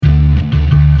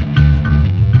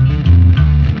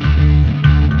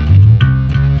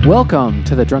Welcome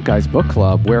to the Drunk Guys Book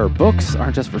Club, where books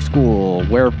aren't just for school,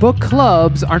 where book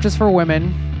clubs aren't just for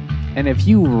women. And if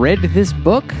you read this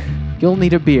book, you'll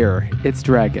need a beer. It's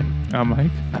Dragon. I'm Mike.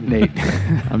 I'm Nate.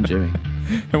 I'm Jimmy.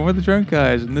 And we're the Drunk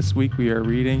Guys, and this week we are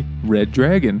reading Red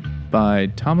Dragon by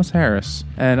Thomas Harris.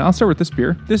 And I'll start with this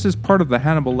beer. This is part of the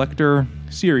Hannibal Lecter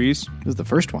series. This is the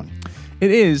first one.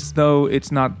 It is, though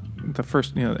it's not the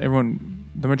first.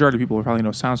 The majority of people will probably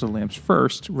know Silence of the Lambs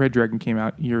first. Red Dragon came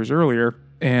out years earlier.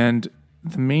 And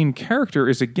the main character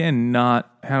is, again,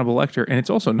 not Hannibal Lecter, and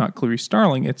it's also not Clarice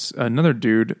Starling. It's another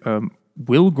dude,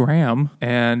 Will Graham,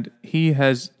 and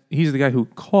he's the guy who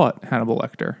caught Hannibal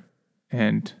Lecter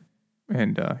and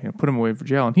put him away for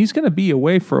jail. And he's going to be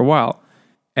away for a while,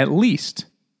 at least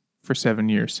for 7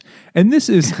 years. And this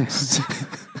is...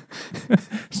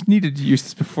 needed to use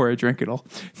this before I drank it all.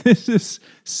 This is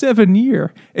 7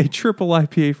 Year, a triple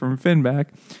IPA from Finback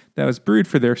that was brewed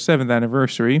for their 7th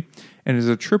anniversary, and is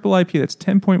a triple IPA that's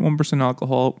 10.1%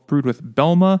 alcohol, brewed with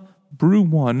Belma, Brew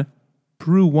 1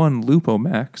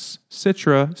 Lupomax,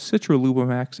 Citra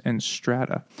Lupomax, and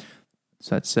Strata.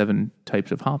 So that's 7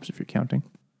 types of hops if you're counting.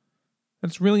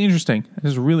 That's really interesting. It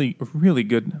is really, really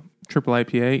good triple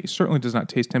IPA. It certainly does not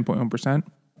taste 10.1%,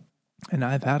 and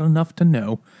I've had enough to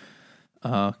know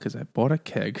because I bought a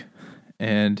keg.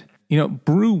 And,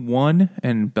 Brew 1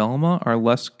 and Belma are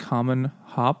less common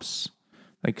hops.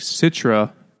 Like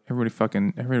Citra,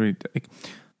 everybody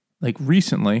like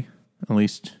recently, at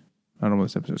least, I don't know when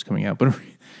this episode's coming out, but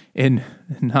in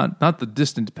not the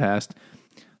distant past,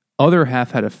 Other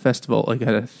Half had a festival, like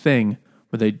had a thing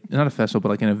where they, not a festival, but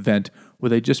like an event where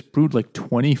they just brewed like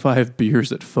 25 beers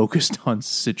that focused on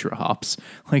Citra hops.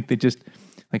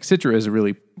 Citra is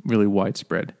really, really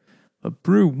widespread. But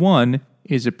Brew 1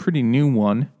 is a pretty new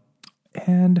one.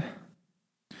 And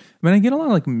I get a lot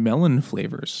of like melon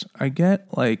flavors. I get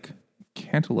like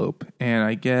cantaloupe, and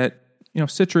I get,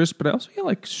 citrus, but I also get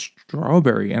like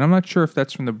strawberry. And I'm not sure if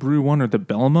that's from the Brew 1 or the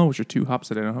Belma, which are 2 hops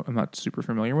that I'm not super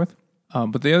familiar with.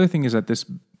 But the other thing is that this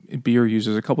beer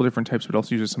uses a couple different types, but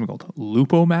also uses something called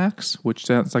Lupomax, which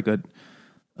sounds like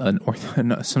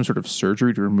some sort of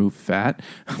surgery to remove fat.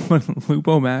 But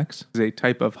Lupomax is a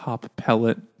type of hop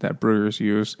pellet that brewers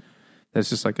use. That's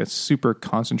just like a super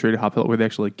concentrated hop pellet where they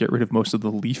actually get rid of most of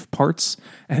the leaf parts,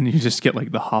 and you just get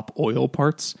like the hop oil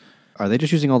parts. Are they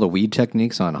just using all the weed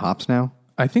techniques on hops now?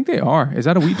 I think they are. Is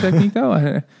that a weed technique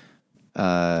though?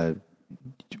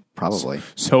 Probably.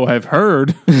 So I've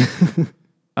heard.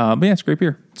 But yeah, it's great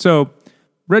beer. So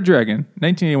Red Dragon,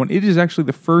 1981. It is actually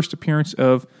the first appearance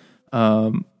of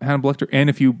Hannibal Lecter, and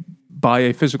if you buy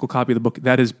a physical copy of the book,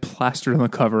 that is plastered on the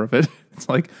cover of it. It's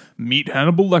like, meet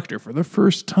Hannibal Lecter for the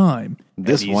first time.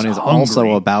 This one is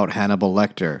also about Hannibal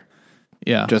Lecter.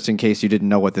 Yeah. Just in case you didn't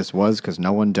know what this was, because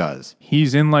no one does.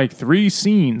 He's in like 3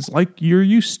 scenes, like you're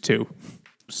used to.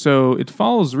 So it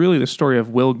follows really the story of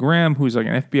Will Graham, who's like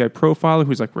an FBI profiler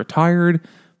who's like retired,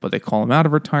 but they call him out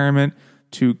of retirement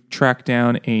to track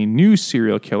down a new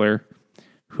serial killer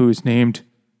who is named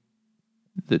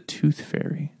the Tooth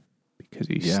Fairy. Because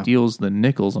he steals the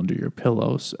nickels under your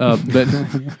pillows. But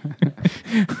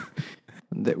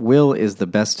Will is the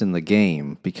best in the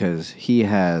game because he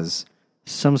has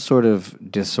some sort of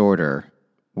disorder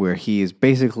where he is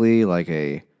basically like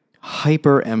a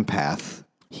hyper empath.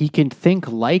 He can think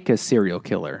like a serial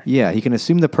killer. Yeah, he can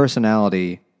assume the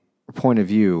personality or point of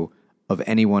view of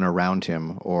anyone around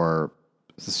him or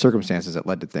the circumstances that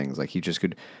led to things. Like he just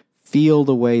could feel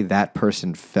the way that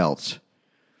person felt.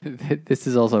 This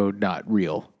is also not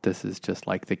real. This is just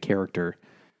like the character.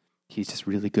 He's just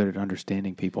really good at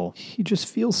understanding people. He just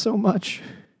feels so much.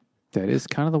 That is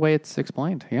kind of the way it's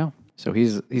explained, yeah. So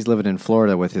he's living in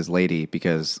Florida with his lady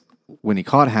because when he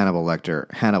caught Hannibal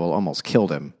Lecter, Hannibal almost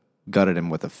killed him, gutted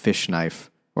him with a fish knife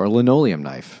or a linoleum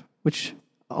knife, which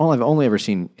all I've only ever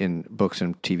seen in books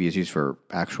and TV is used for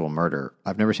actual murder.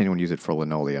 I've never seen anyone use it for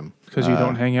linoleum. Because you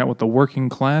don't hang out with the working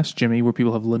class, Jimmy, where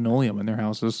people have linoleum in their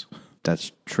houses.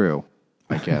 That's true,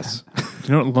 I guess. Do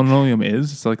you know what linoleum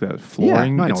is? It's like that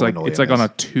flooring. Yeah, it's like on a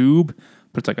tube,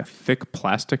 but it's like a thick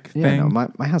plastic thing. Yeah, no,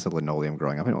 my house had linoleum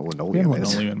growing up. I know what linoleum is.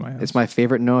 Linoleum in my house. It's my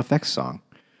favorite NoFX song.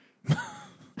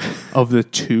 Of the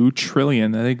 2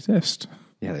 trillion that exist.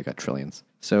 Yeah, they've got trillions.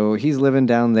 So he's living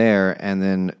down there, and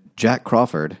then Jack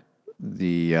Crawford,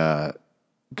 the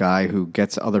guy who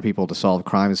gets other people to solve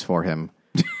crimes for him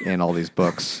in all these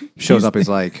books, shows up. He's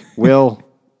like, Will,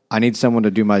 I need someone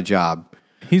to do my job.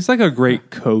 He's like a great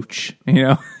coach,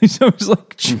 He's always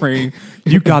like training.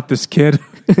 You got this, kid.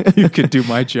 You could do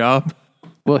my job.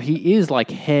 Well, he is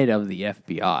like head of the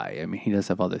FBI. I mean, he does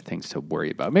have other things to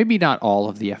worry about. Maybe not all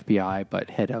of the FBI, but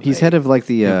head of. He's head of like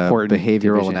the behavioral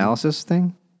division. analysis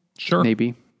thing. Sure,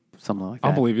 maybe. something like that.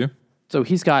 I'll believe you. So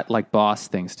he's got like boss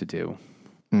things to do.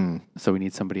 So we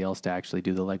need somebody else to actually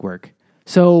do the legwork.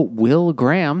 So Will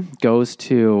Graham goes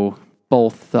to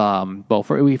both.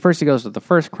 First he goes to the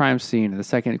first crime scene and the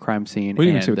second crime scene. We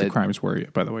didn't even say what the crimes were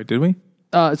yet, by the way, did we?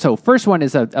 So first one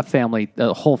is a family,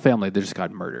 a whole family that just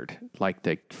got murdered. Like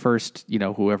the first,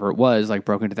 whoever it was, like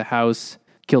broke into the house,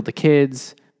 killed the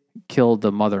kids, killed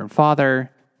the mother and father,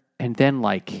 and then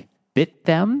like bit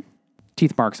them.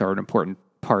 Teeth marks are an important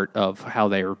part of how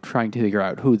they are trying to figure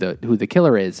out who the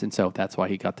killer is, and so that's why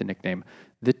he got the nickname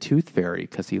the Tooth Fairy,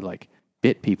 because he like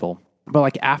bit people, but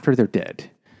like after they're dead.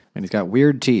 And he's got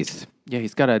weird teeth. Yeah,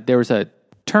 there was a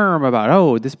term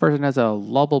about this person has a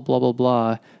blah blah blah blah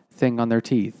blah thing on their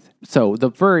teeth. So the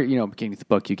very beginning of the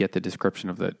book, you get the description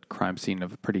of the crime scene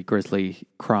of a pretty grisly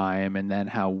crime, and then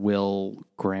how Will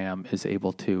Graham is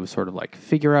able to sort of like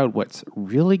figure out what's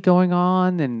really going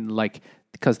on, and like.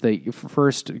 Because the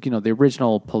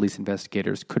original police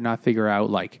investigators could not figure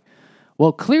out, like,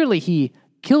 well, clearly he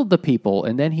killed the people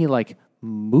and then he, like,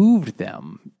 moved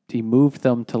them. He moved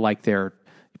them to, like,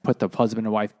 put the husband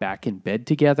and wife back in bed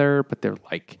together, but they're,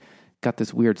 like, got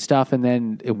this weird stuff. And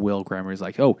then Will Grammer is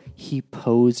like, oh, he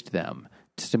posed them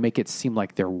just to make it seem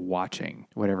like they're watching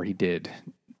whatever he did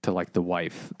to, like, the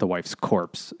wife's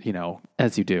corpse,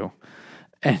 as you do.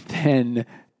 And then...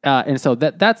 and so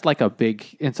that's like that's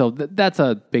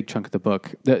a big chunk of the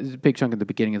book, the big chunk of the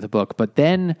beginning of the book. But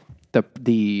then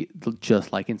the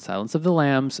just like in Silence of the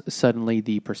Lambs, suddenly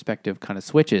the perspective kind of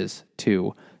switches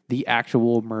to the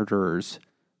actual murderer's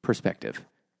perspective,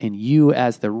 and you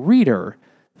as the reader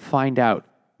find out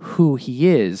who he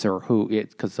is, or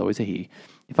because it's always a he.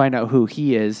 You find out who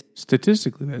he is.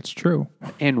 Statistically, that's true,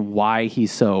 and why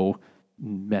he's so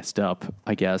messed up,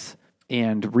 I guess.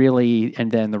 And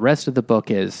then the rest of the book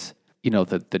is,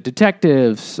 the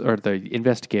detectives or the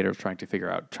investigators trying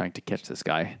to catch this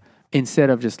guy, instead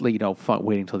of just,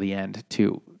 waiting till the end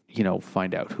to,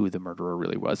 find out who the murderer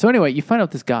really was. So anyway, you find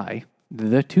out this guy,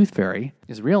 the Tooth Fairy,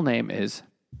 his real name is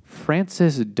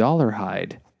Francis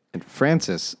Dollarhide. And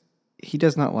Francis, he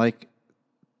does not like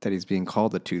that he's being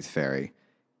called the Tooth Fairy.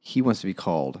 He wants to be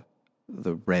called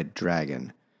the Red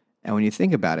Dragon. And when you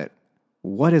think about it,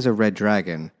 what is a red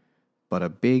dragon but a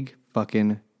big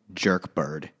fucking jerk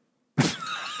bird?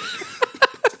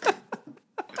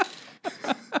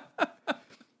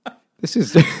 This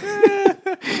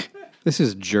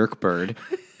is Jerk Bird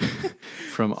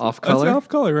from Off Color. That's Off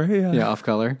Color, right? Yeah, Off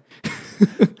Color.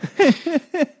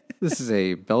 This is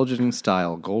a Belgian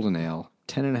style golden ale,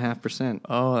 10.5%.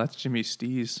 Oh, that's Jimmy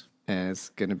Stees. And it's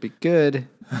gonna be good.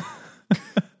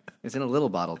 It's in a little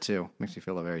bottle too. Makes me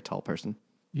feel a very tall person.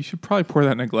 You should probably pour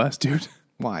that in a glass, dude.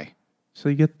 Why? So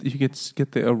you get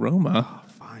the aroma. Oh,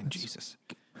 fine, Jesus.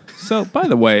 So, by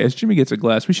the way, as Jimmy gets a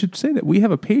glass, we should say that we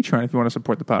have a Patreon if you want to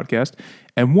support the podcast.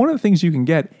 And one of the things you can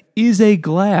get is a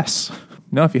glass.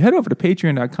 Now, if you head over to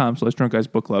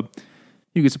patreon.com/drunkguysbookclub,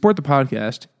 you can support the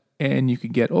podcast, and you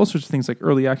can get all sorts of things like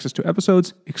early access to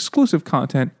episodes, exclusive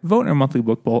content, vote in our monthly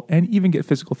book poll, and even get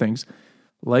physical things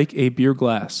like a beer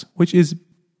glass, which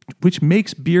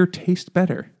makes beer taste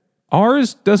better.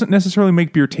 Ours doesn't necessarily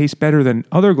make beer taste better than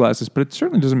other glasses, but it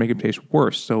certainly doesn't make it taste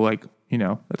worse. So,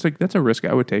 that's a risk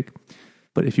I would take.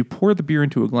 But if you pour the beer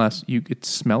into a glass, you could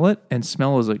smell it, and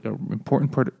smell is like an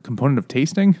important component of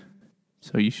tasting.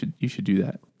 So you should do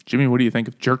that. Jimmy, what do you think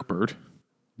of Jerk Bird?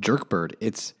 Jerk Bird.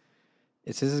 It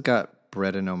says it's got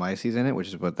Brettanomyces in it, which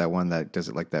is what that one that does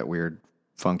it like that weird,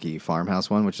 funky farmhouse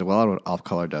one, which is a lot of what Off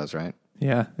Color does, right?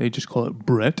 Yeah, they just call it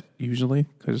Brett usually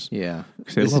because this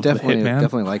is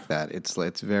definitely like that. It's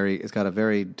got a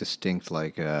very distinct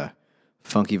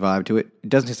funky vibe to it. It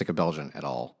doesn't taste like a Belgian at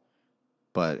all,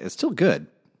 but it's still good.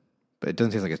 But it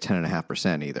doesn't taste like a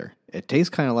 10.5% either. It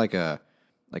tastes kind of like a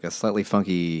slightly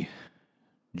funky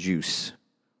juice,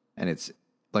 and it's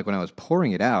like when I was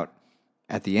pouring it out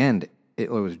at the end,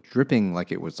 it was dripping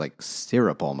like it was like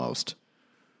syrup almost.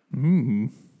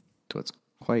 So it's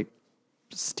quite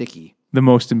sticky. The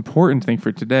most important thing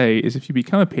for today is if you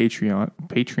become a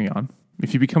Patreon,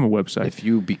 if you become a website. If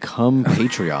you become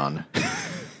Patreon.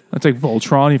 That's like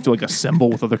Voltron. You have to assemble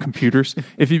with other computers.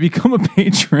 If you become a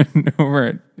patron over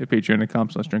at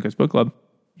patreon.com/drunkguysbookclub,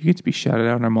 you get to be shouted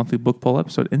out in our monthly book poll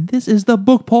episode. And this is the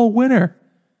book poll winner.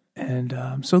 And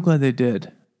I'm so glad they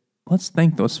did. Let's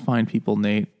thank those fine people,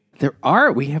 Nate.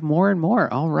 We have more and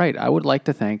more. All right. I would like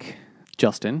to thank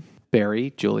Justin,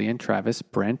 Barry, Julian, Travis,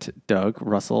 Brent, Doug,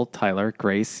 Russell, Tyler,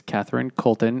 Grace, Catherine,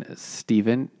 Colton,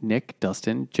 Stephen, Nick,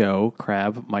 Dustin, Joe,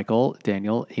 Crab, Michael,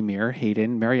 Daniel, Emir,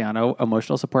 Hayden, Mariano,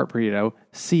 Emotional Support Burrito,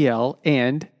 CL,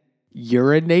 and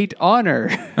Urinate Honor.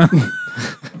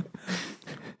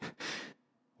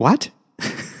 What?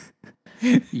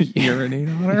 Urinate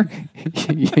on her?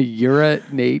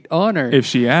 Urinate on her. If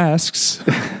she asks,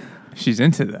 she's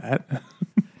into that.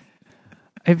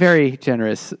 A very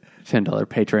generous $10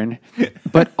 patron.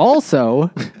 But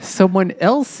also, someone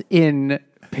else in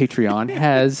Patreon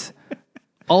has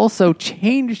also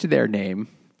changed their name.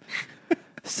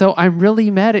 So I'm really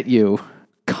mad at you,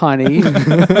 Connie.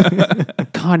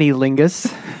 Connie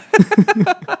Lingus.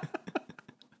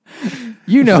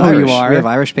 You know who you are. We have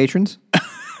Irish patrons?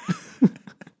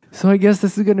 So I guess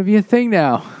this is going to be a thing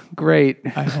now. Great.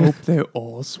 I hope they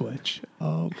all switch.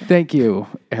 Oh, God. Thank you,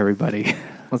 everybody.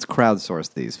 Let's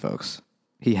crowdsource these folks.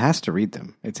 He has to read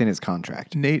them. It's in his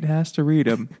contract. Nate has to read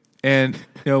them. And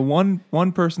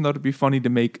one person thought it'd be funny to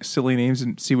make silly names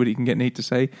and see what he can get Nate to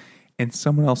say. And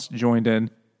someone else joined in.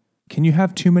 Can you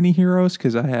have too many heroes?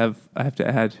 Because I have to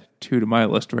add 2 to my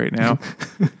list right now.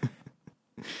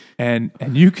 and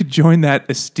you could join that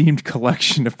esteemed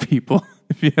collection of people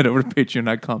if you head over to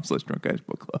patreon.com/Drunk Guys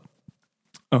Book Club.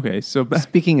 Okay, so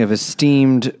Speaking of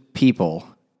esteemed people,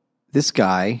 this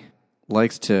guy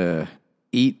likes to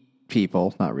eat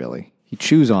people. Not really. He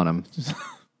chews on them.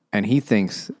 And he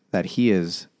thinks that he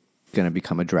is going to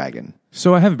become a dragon.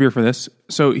 So I have a beer for this.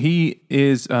 So he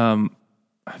is, I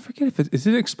forget if is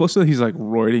it explicit that he's like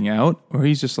roiding out, or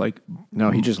he's just like...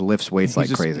 No, he just lifts weights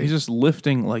like crazy. He's just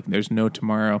lifting like there's no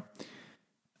tomorrow.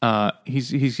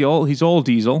 He's all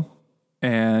diesel,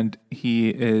 and he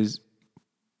is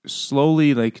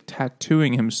slowly like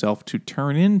tattooing himself to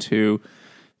turn into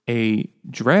a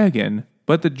dragon,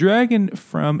 but the dragon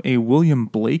from a William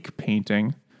Blake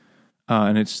painting,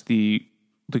 and it's the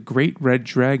Great Red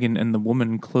Dragon and the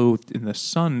Woman Clothed in the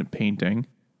Sun painting,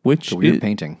 which it's a weird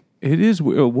painting. It is.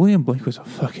 William Blake was a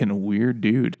fucking weird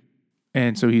dude,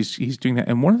 and so he's doing that.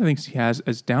 And one of the things he has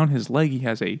is down his leg, he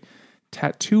has a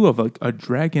tattoo of like a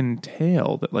dragon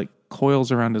tail that like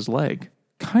coils around his leg,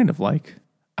 kind of like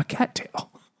a cat tail.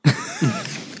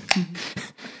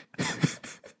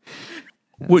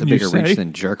 That's a bigger reach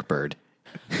than Jerkbird.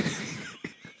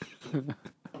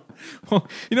 Well,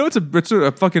 it's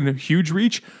a fucking huge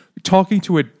reach. Talking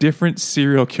to a different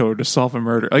serial killer to solve a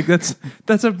murder, like that's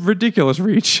a ridiculous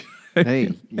reach.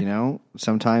 Hey,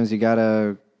 sometimes you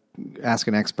gotta ask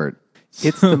an expert.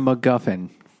 It's the MacGuffin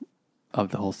of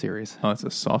the whole series. Oh, it's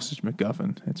a sausage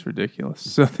MacGuffin. It's ridiculous.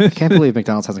 So I can't believe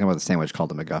McDonald's hasn't come up with a sandwich called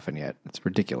the MacGuffin yet. It's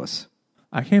ridiculous.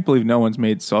 I can't believe no one's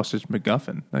made sausage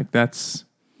MacGuffin. Like that's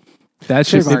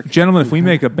just gentlemen. If we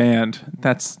make a band,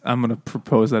 I'm going to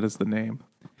propose that as the name.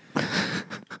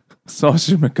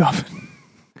 Sausage MacGuffin.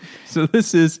 So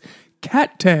this is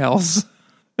Cattails,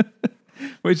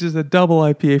 which is a double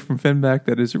IPA from Finback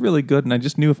that is really good. And I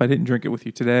just knew if I didn't drink it with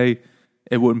you today,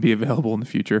 it wouldn't be available in the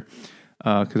future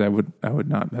because I would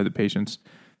not have the patience.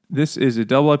 This is a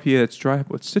double IPA that's dry hop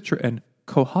with Citra and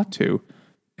Kohatu.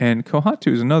 And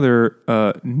Kohatu is another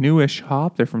newish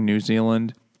hop. They're from New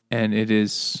Zealand, and it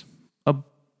is a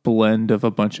blend of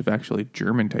a bunch of actually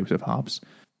German types of hops.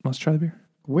 Let's try the beer.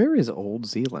 Where is Old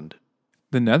Zealand?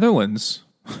 The Netherlands.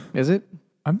 Is it?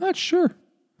 I'm not sure,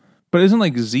 but isn't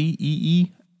like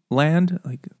ZEE land?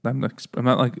 Like I'm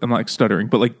not stuttering,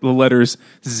 but like the letters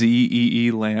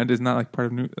ZEE land is not like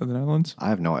part of the Netherlands. I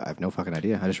have no fucking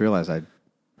idea. I just realized I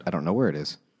don't know where it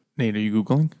is. Nate, are you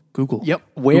Googling? Google. Yep.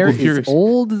 Where Google is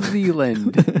Old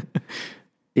Zealand?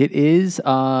 It is,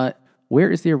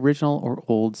 where is the original or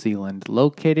Old Zealand?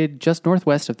 Located just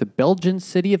northwest of the Belgian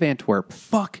city of Antwerp.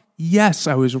 Fuck. Yes,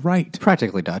 I was right.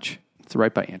 Practically Dutch. It's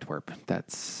right by Antwerp.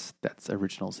 That's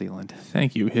original Zealand.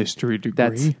 Thank you, history degree.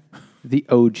 That's the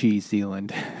OG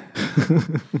Zealand.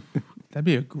 That'd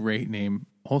be a great name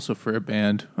also for a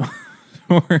band.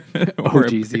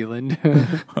 OG Zealand.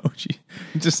 OG.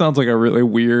 It just sounds like a really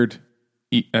weird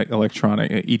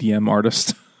electronic EDM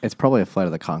artist. It's probably a Flight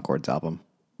of the Conchords album.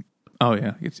 Oh,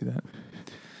 yeah, I can see that.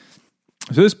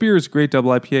 So this beer is a great double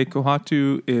IPA.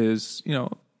 Kohatu is,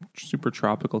 super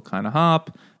tropical kind of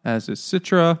hop, as is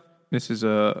Citra. This is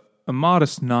a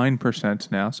modest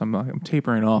 9% now, so I'm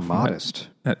tapering off. Modest.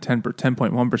 That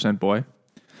 10.1% boy.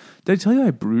 Did I tell you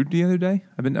I brewed the other day?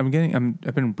 I've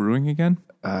been brewing again.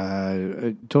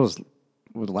 Told us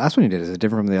well, the last one you did, is it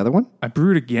different from the other one? I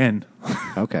brewed again.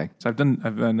 Okay. So I've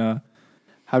been.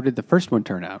 How did the first one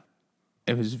turn out?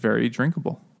 It was very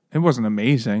drinkable. It wasn't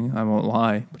amazing, I won't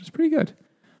lie, but it's pretty good.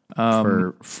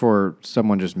 For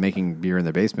someone just making beer in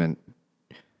their basement,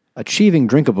 achieving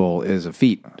drinkable is a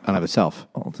feat on of itself.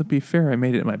 Well, to be fair, I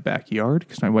made it in my backyard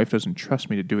because my wife doesn't trust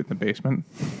me to do it in the basement.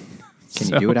 Can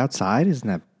you do it outside? Isn't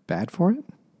that bad for it?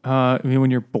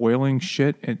 When you're boiling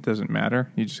shit, it doesn't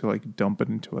matter. You just like dump it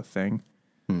into a thing.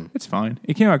 It's fine.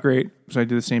 It came out great. So I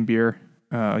did the same beer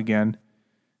again.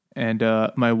 And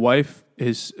my wife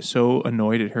is so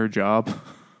annoyed at her job.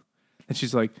 And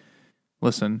she's like,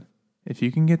 listen, if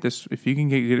you can get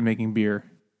good at making beer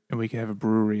and we can have a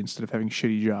brewery instead of having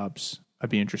shitty jobs, I'd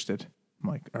be interested. I'm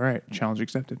like, all right, challenge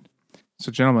accepted.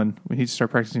 So, gentlemen, we need to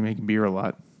start practicing making beer a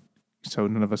lot so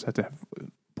none of us have to have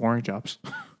boring jobs.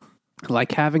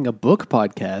 Like having a book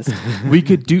podcast. We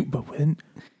could do, but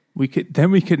we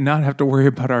could not have to worry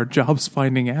about our jobs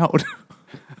finding out.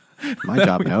 My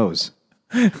job knows.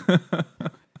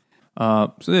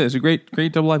 So it's a great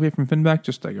double IPA from Finback,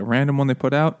 just like a random one they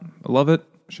put out. I love it.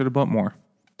 Should have bought more.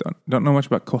 Don't know much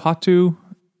about Kohatu.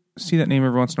 See that name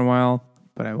every once in a while,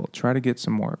 but I will try to get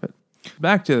some more of it.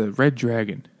 Back to the Red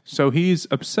Dragon. So he's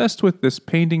obsessed with this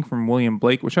painting from William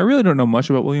Blake, which I really don't know much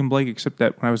about William Blake, except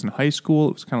that when I was in high school,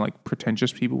 it was kind of like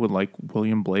pretentious people would like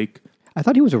William Blake. I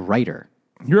thought he was a writer.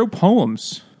 He wrote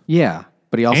poems. Yeah,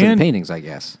 but he also did paintings, I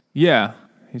guess. Yeah,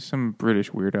 he's some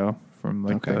British weirdo from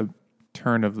like the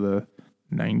turn of the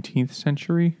 19th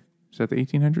century. Is that the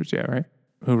 1800s? Yeah, right.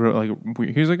 Who wrote like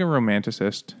he's like a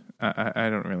romanticist. I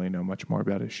don't really know much more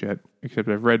about his shit, except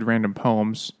I've read random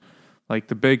poems. Like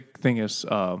the big thing is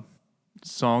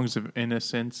songs of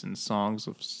innocence and songs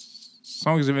of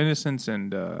innocence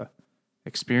and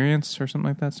experience or something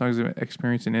like that. Songs of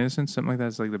experience and innocence, something like that.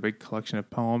 It's like the big collection of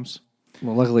poems.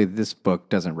 Well, luckily this book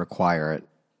doesn't require it.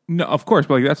 No, of course,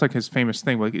 but like that's like his famous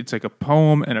thing. Like it's like a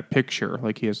poem and a picture.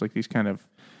 Like he has like these kind of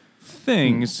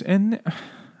things, and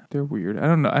they're weird. I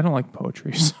don't know. I don't like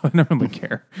poetry, so I never really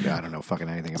care. Yeah, I don't know fucking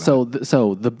anything about it.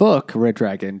 So the book Red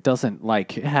Dragon doesn't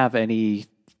like have any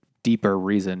deeper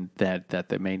reason that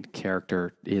the main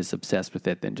character is obsessed with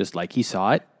it than just like he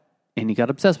saw it and he got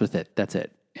obsessed with it. That's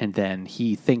it. And then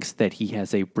he thinks that he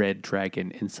has a red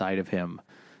dragon inside of him,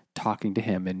 talking to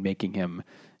him and making him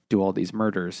do all these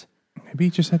murders. Maybe he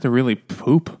just had to really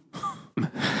poop.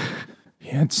 he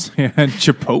had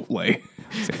Chipotle.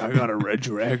 He's like, I got a red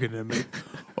dragon in me.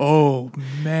 Oh,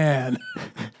 man.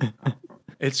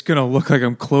 It's going to look like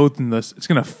I'm clothed in this. It's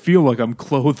going to feel like I'm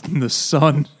clothed in the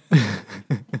sun.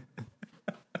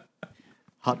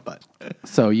 Hot butt.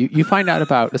 So you find out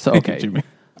about... So, okay. Jimmy,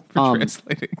 for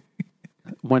translating.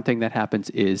 One thing that happens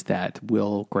is that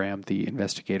Will Graham, the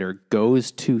investigator,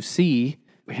 goes to see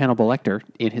Hannibal Lecter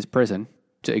in his prison.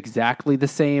 To exactly the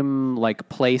same like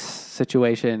place,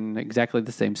 situation, exactly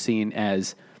the same scene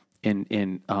as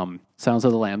in Silence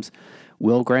of the Lambs.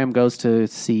 Will Graham goes to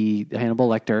see Hannibal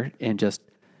Lecter and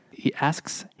he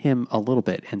asks him a little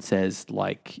bit and says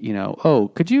like,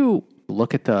 oh, could you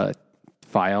look at the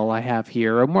file I have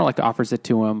here? Or more like offers it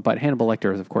to him, but Hannibal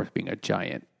Lecter is of course being a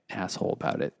giant asshole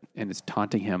about it and is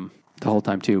taunting him the whole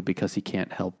time too because he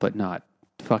can't help but not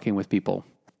fucking with people.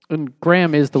 And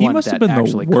Graham is the one that actually caught him. He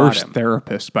must have been the worst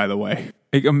therapist, by the way.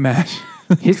 Like, imagine.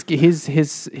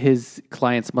 his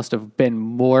clients must have been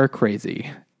more crazy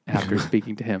after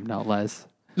speaking to him, not less.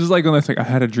 This is like when it's like, I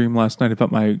had a dream last night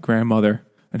about my grandmother.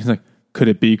 And he's like, could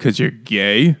it be because you're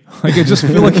gay? Like, I just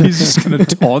feel like he's just going to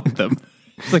taunt them.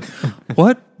 It's like,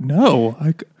 what? No.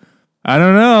 I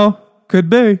don't know. Could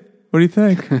be. What do you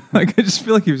think? Like, I just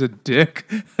feel like he was a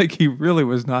dick. Like, he really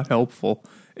was not helpful.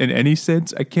 In any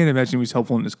sense, I can't imagine he was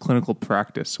helpful in his clinical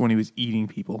practice when he was eating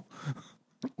people.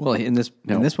 Well, in this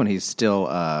one, he's still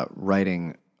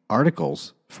writing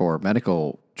articles for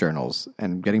medical journals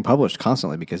and getting published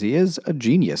constantly because he is a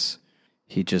genius.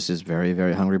 He just is very,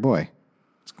 very hungry boy.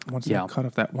 Once they cut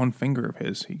off that one finger of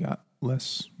his, he got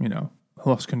less,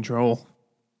 lost control.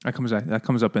 That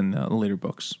comes up in the later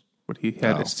books. But he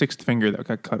had a sixth finger that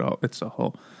got cut off. It's a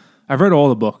whole. I've read all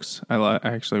the books. I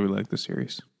actually really like the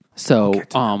series. So,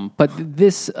 but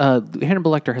this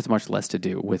Hannibal Lecter has much less to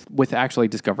do with actually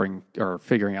discovering or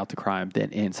figuring out the crime than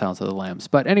in Silence of the Lambs.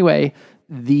 But anyway,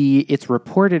 it's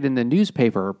reported in the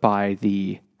newspaper by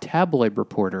the tabloid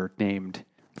reporter named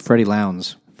Freddie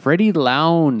Lowndes. Freddie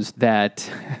Lowndes,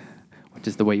 which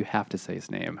is the way you have to say his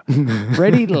name.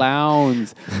 Freddie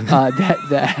Lowndes. I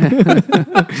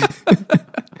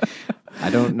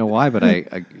don't know why, but I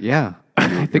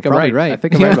think I'm right. I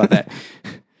think I'm right about that.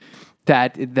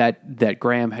 That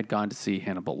Graham had gone to see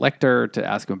Hannibal Lecter to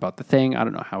ask him about the thing. I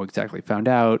don't know how exactly found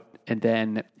out. And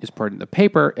then is put in the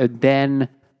paper. And then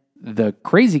the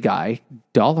crazy guy,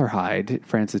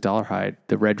 Francis Dollarhide,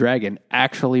 the Red Dragon,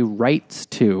 actually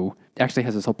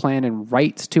has this whole plan and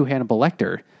writes to Hannibal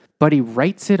Lecter. But he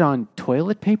writes it on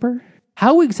toilet paper?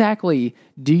 How exactly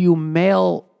do you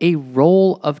mail a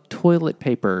roll of toilet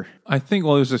paper? I think, it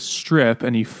was a strip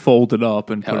and he folded up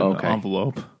and put it in an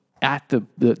envelope. At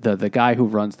the guy who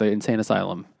runs the insane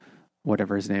asylum,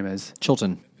 whatever his name is.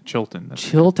 Chilton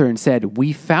said,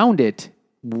 we found it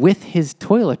with his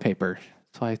toilet paper.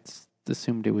 So I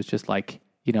assumed it was just like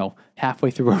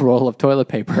halfway through a roll of toilet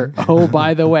paper. Oh,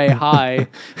 by the way, hi,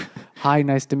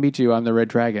 nice to meet you. I'm the Red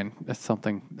Dragon. That's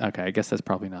something. Okay, I guess that's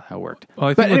probably not how it worked. Well,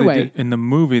 I think but what anyway, they did in the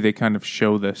movie, they kind of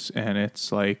show this, and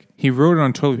it's like he wrote it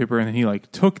on toilet paper, and then he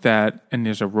like took that, and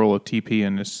there's a roll of TP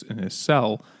in his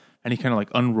cell, and he kind of like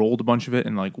unrolled a bunch of it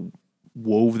and like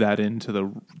wove that into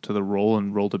the roll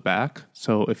and rolled it back.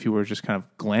 So if you were just kind of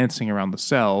glancing around the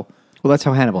cell, Well, that's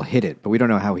how Hannibal hid it, but we don't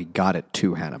know how he got it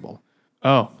to Hannibal.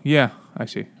 oh yeah, I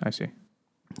see.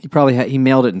 He probably he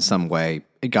mailed it in some way.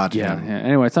 It got to him. yeah.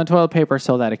 Anyway, it's on toilet paper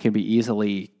so that it can be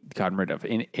easily gotten rid of.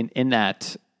 In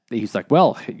that, he's like,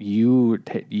 well, you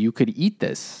could eat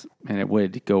this and it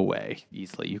would go away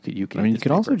easily. You could. I mean, you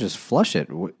could also just flush it.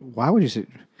 Why would you say?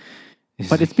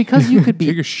 But it's because you could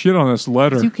Take a shit on this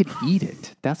letter. you could eat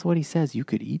it. That's what he says. You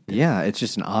could eat this. Yeah, it's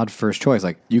just an odd first choice.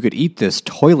 Like, you could eat this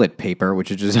toilet paper, which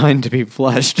is designed to be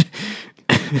flushed.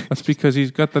 That's because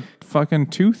he's got the fucking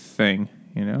tooth thing,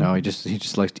 No, he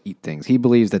just likes to eat things. He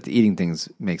believes that the eating things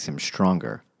makes him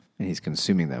stronger, and he's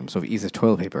consuming them. So if he eats the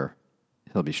toilet paper,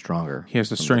 he'll be stronger. He has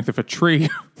the strength of a tree.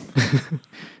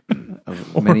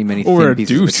 Of many or thin a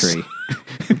pieces deuce. of a tree.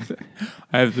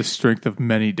 I have the strength of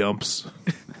many dumps.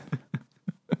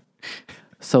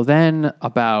 So then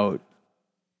there's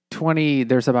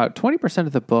about 20%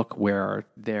 of the book where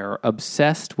they're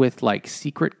obsessed with like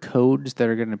secret codes that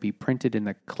are going to be printed in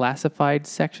the classified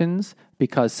sections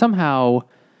because somehow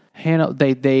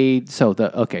the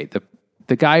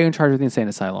guy in charge of the insane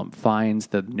asylum finds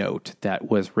the note that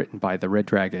was written by the Red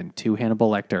Dragon to Hannibal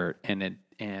Lecter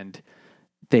and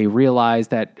they realize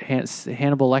that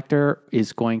Hannibal Lecter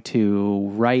is going to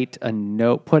write a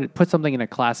note, put something in a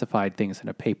classified things in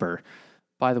a paper.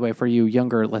 By the way, for you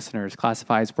younger listeners,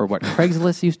 classifieds were what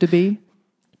Craigslist used to be,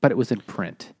 but it was in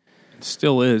print. It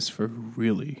still is for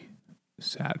really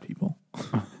sad people.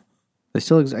 They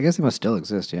still, I guess they must still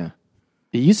exist, yeah.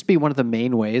 It used to be one of the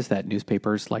main ways that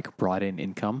newspapers like brought in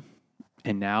income,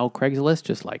 and now Craigslist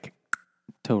just like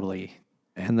totally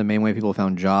And the main way people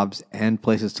found jobs and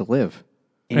places to live.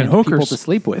 And people hookers. to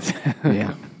sleep with.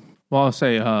 Yeah. Well, I'll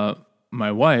say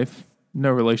my wife, no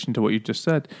relation to what you just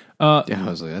said, Yeah, I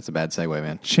was like, that's a bad segue,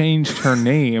 man. changed her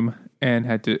name and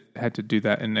had to do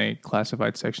that in a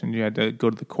classified section. You had to go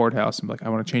to the courthouse and be like, I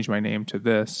want to change my name to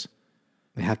this.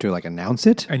 They have to, like, announce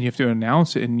it? And you have to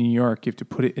announce it in New York. You have to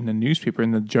put it in the newspaper.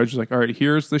 And the judge is like, all right,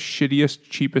 here's the shittiest,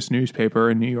 cheapest newspaper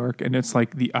in New York. And it's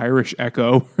like the Irish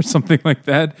Echo or something like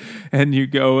that. And you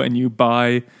go and you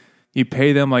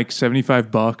pay them like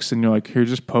 $75 and you're like, here,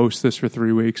 just post this for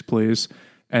 3 weeks, please.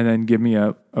 And then give me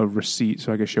a receipt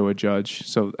so I can show a judge.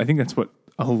 So I think that's what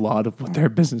a lot of what their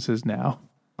business is now.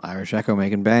 Irish Echo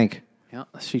making bank. Yeah,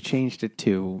 she changed it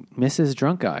to Mrs.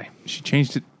 Drunk Guy. She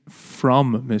changed it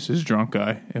from Mrs. Drunk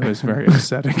Guy. It was very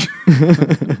upsetting.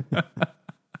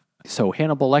 So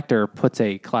Hannibal Lecter puts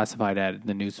a classified ad in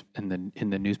the news in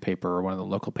the newspaper or one of the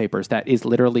local papers that is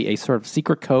literally a sort of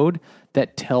secret code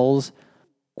that tells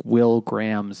Will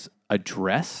Graham's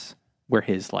address where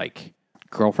his like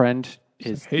girlfriend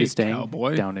is staying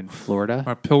cowboy. down in Florida.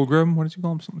 Our pilgrim, what did you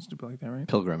call him? Something stupid like that, right?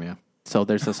 Pilgrim, yeah. So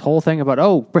there's this whole thing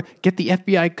about, get the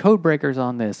FBI code breakers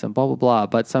on this and blah, blah, blah.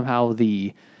 But somehow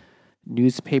the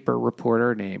newspaper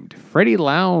reporter named Freddie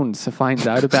Lowndes finds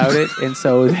out about it. And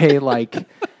so they like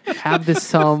have this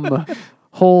some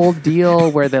whole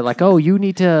deal where they're like,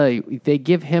 they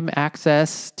give him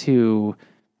access to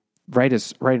write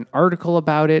an article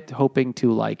about it, hoping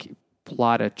to like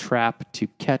plot a trap to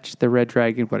catch the Red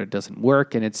Dragon, but it doesn't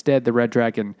work. And instead the Red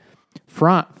Dragon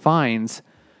finds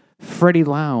Freddie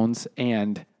Lowndes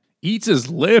and Eats his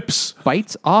lips.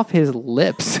 bites off his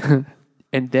lips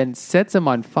and then sets him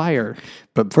on fire.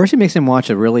 But first he makes him watch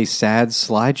a really sad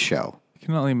slideshow. I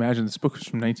can only imagine this book was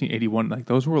from 1981. Like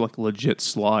those were like legit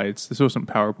slides. This wasn't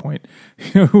PowerPoint.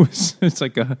 It's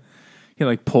like he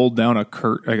like pulled down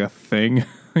a thing.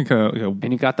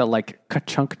 And you got the like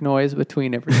ka-chunk noise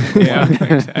between everything. Yeah,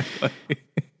 exactly.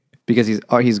 Because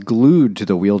he's glued to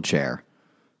the wheelchair,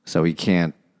 so he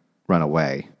can't run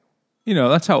away.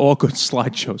 That's how all good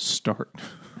slideshows start.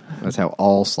 That's how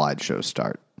all slideshows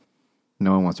start.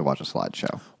 No one wants to watch a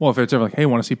slideshow. Well, if it's ever like, hey, I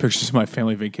want to see pictures of my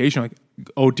family vacation, like,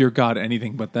 oh dear God,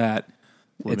 anything but that.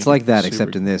 It's like that,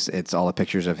 except in this, it's all the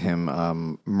pictures of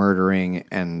him murdering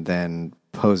and then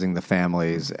posing the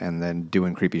families and then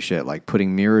doing creepy shit, like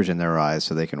putting mirrors in their eyes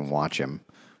so they can watch him.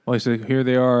 Well, he's like, here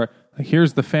they are. Like,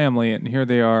 here's the family, and here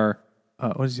they are.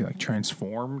 What is he, like,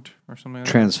 transformed or something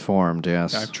like Transformed,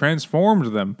 yes. that? I've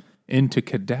transformed them into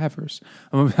cadavers.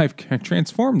 I've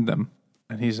transformed them.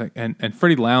 And he's like, and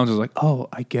Freddie Lowndes is like, oh,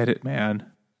 I get it, man.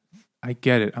 I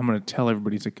get it. I'm going to tell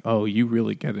everybody. He's like, oh, you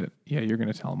really get it. Yeah, you're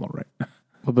going to tell them all right.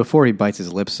 Well, before he bites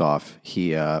his lips off,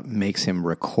 he makes him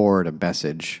record a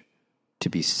message to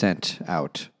be sent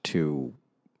out to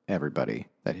everybody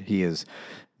that he is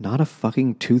not a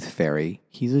fucking tooth fairy.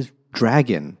 He's a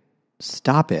dragon.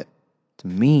 Stop it. It's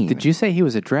mean. Did you say he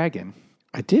was a dragon?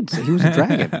 I did say he was a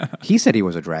dragon. He said he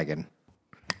was a dragon.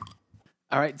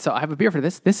 All right, so I have a beer for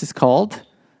this. This is called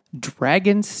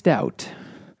Dragon Stout.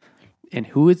 And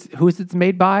who is it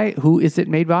made by? Who is it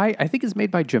made by? I think it's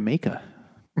made by Jamaica.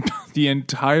 The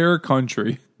entire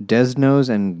country. Desnos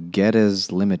and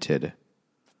Geddes Limited.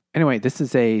 Anyway, this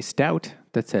is a stout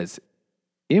that says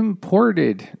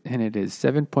imported, and it is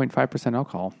 7.5%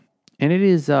 alcohol. And it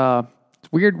is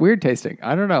weird tasting.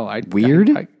 I don't know.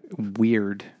 Weird?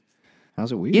 Weird.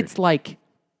 How's it weird? It's like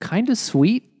kind of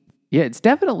sweet. Yeah, it's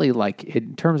definitely like,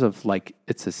 in terms of like,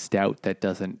 it's a stout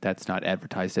that's not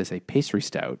advertised as a pastry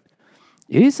stout.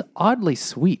 It is oddly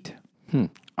sweet.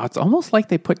 It's almost like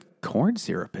they put corn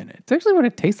syrup in it. It's actually what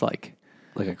it tastes like.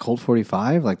 Like a Colt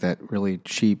 45? Like that really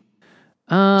cheap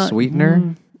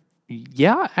sweetener?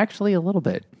 Yeah, actually a little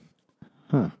bit.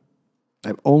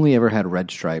 I've only ever had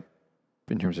Red Stripe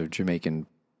in terms of Jamaican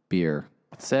beer.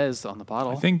 It says on the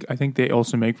bottle. I think they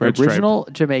also make Red Original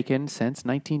Jamaican since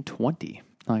 1920.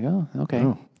 Like, oh, okay.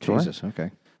 Oh, Sure. Jesus,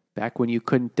 okay. Back when you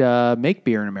couldn't make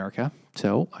beer in America.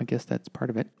 So I guess that's part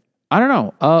of it. I don't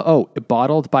know.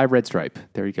 Bottled by Red Stripe.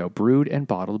 There you go. Brewed and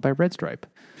bottled by Red Stripe.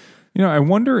 You know, I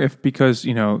wonder if, because,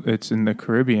 you know, it's in the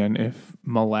Caribbean, if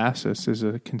molasses is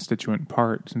a constituent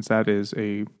part, since that is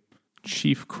a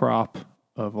chief crop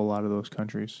of a lot of those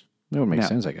countries. That would make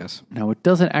sense, I guess. No, it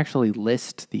doesn't actually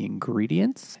list the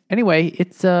ingredients. Anyway,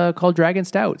 it's called Dragon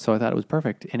Stout, so I thought it was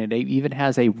perfect. And it even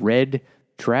has a red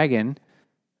dragon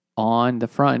on the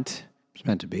front. It's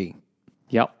meant to be.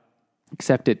 Yep.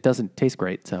 Except it doesn't taste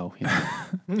great, so, you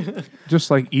know.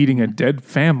 Just like eating a dead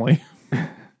family.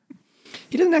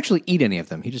 He doesn't actually eat any of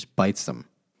them. He just bites them.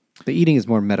 The eating is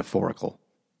more metaphorical.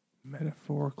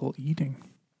 Metaphorical eating.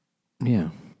 Yeah.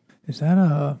 Is that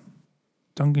a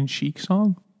Duncan Sheik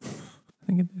song? I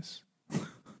think it is.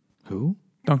 Who?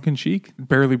 Duncan Sheik.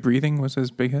 Barely Breathing was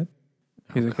his big hit.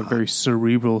 He's like a very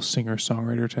cerebral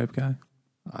singer-songwriter type guy.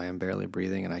 I am barely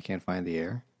breathing and I can't find the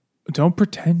air. Don't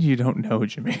pretend you don't know,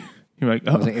 Jimmy. You're like,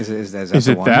 oh, Is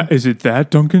it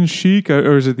that Duncan Sheik,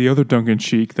 or is it the other Duncan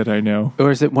Sheik that I know? Or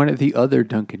is it one of the other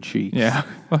Duncan Sheets? Yeah,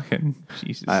 fucking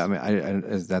Jesus. I mean,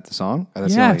 is that the song?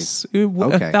 That's yes, the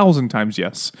only, okay. 1,000 times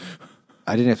yes.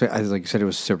 I didn't expect. I was like, you said it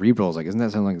was cerebral. I was like, isn't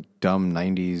that something like dumb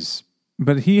 '90s?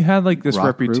 But he had like this rock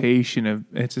reputation of,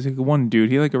 it's just like one dude.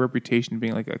 He had like a reputation of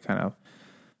being like a kind of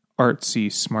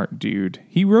artsy, smart dude.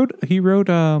 He wrote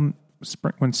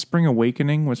when Spring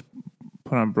Awakening was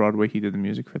put on Broadway, he did the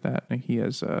music for that. And he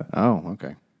has Oh,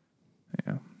 okay.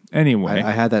 Yeah. Anyway,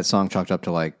 I had that song chalked up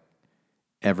to like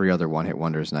every other one hit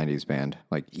wonders '90s band,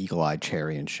 like Eagle Eye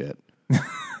Cherry and shit.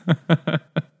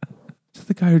 Is that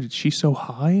the guy who did She's So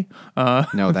High?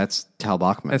 No, that's Tal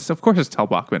Bachman. Of course, it's Tal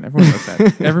Bachman. Everyone knows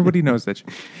that. Everybody knows that.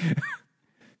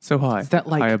 So high. Is that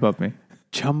like high above me?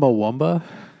 Chumbawamba?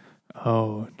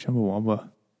 Oh, Chumbawamba.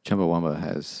 Chumbawamba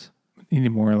has Any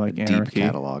more like deep anarchy.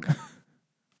 catalog.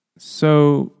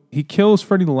 So he kills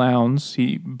Freddie Lowndes.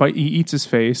 He eats his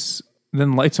face,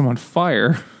 then lights him on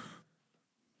fire.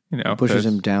 You know, Pushes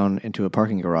him down into a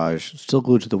parking garage, still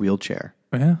glued to the wheelchair.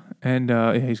 Yeah, and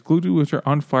he's glued to it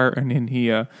on fire, and then he,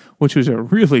 which was a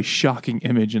really shocking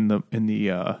image in the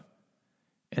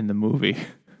movie.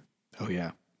 Oh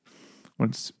yeah,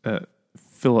 When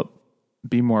Philip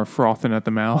Bemore frothing at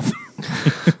the mouth,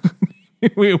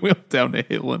 we wheeled down a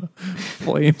hill in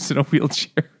flames in a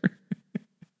wheelchair.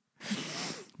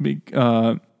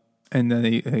 And then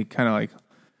they kind of like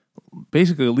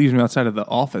basically leaves him outside of the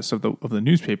office of the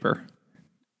newspaper,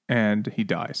 and he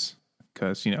dies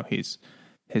because, you know, his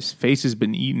face has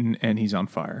been eaten and he's on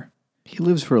fire. he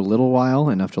lives for a little while,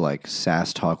 enough to like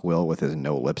sass talk Will with his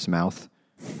no lips mouth.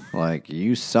 Like,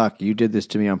 you suck. You did this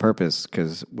to me on purpose.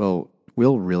 Because Will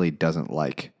really doesn't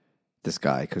like this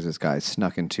guy, because this guy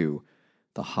snuck into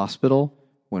the hospital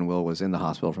when Will was in the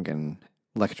hospital from getting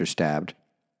Lecter stabbed,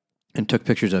 and took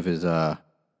pictures of his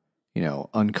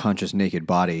unconscious naked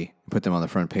body and put them on the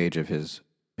front page of his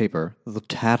paper, the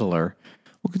Tattler.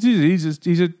 Well, because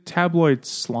he's a tabloid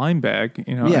slime bag,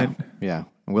 you know. Yeah.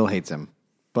 And Will hates him,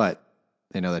 but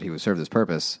they know that he would serve this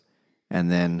purpose.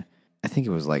 And then I think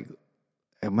it was like,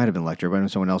 it might have been Lecter, but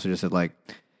someone else who just said, like,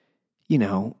 you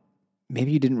know,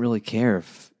 maybe you didn't really care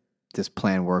if this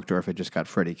plan worked or if it just got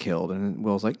Freddy killed. And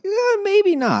Will's like,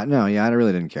 maybe not. No, yeah, I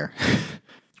really didn't care.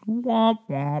 Womp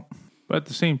womp. But at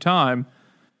the same time,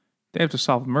 they have to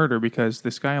solve murder because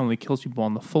this guy only kills people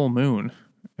on the full moon,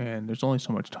 and there's only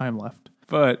so much time left.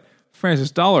 But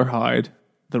Francis Dollarhide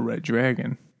the Red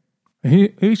Dragon.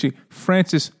 He actually,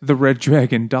 Francis the Red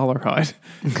Dragon Dollarhide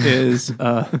is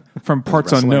from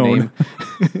Parts Unknown.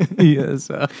 He is.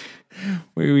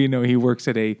 We know he works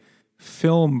at a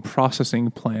film processing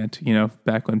plant.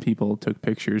 Back when people took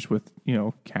pictures with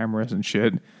cameras and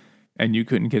shit, and you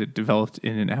couldn't get it developed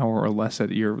in an hour or less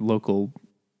at your local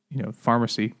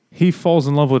pharmacy. He falls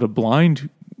in love with a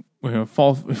blind.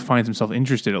 Finds himself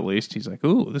interested at least. He's like,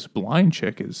 "Ooh, this blind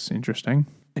chick is interesting."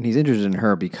 And he's interested in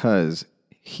her because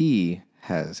he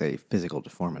has a physical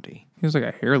deformity. He has like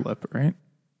a hair lip, right?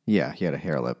 Yeah, he had a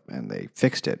hair lip, and they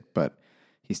fixed it, but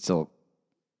he still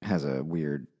has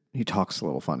he talks a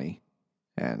little funny,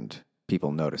 and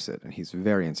people notice it, and he's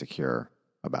very insecure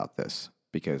about this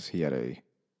because he had a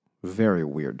very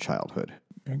weird childhood.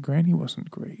 And Granny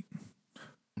wasn't great.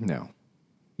 No.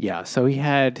 Yeah, so he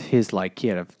had his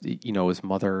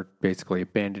mother basically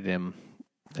abandoned him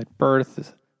at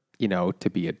birth, to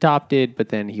be adopted, but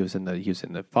then he was in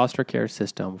the foster care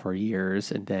system for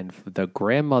years, and then the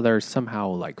grandmother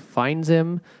somehow finds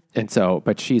him, and so,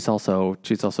 but she's also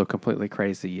completely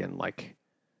crazy and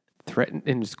threatened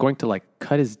and is going to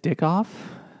cut his dick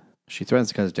off. She threatens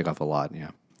to cut his dick off a lot, yeah.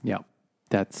 Yeah.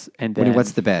 And then when he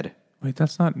wets the bed. Wait,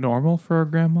 that's not normal for a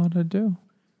grandma to do?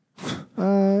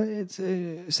 It's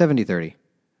 70-30.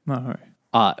 All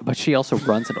right. But she also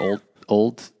runs an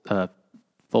old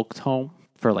folks home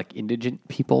for indigent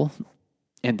people,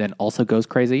 and then also goes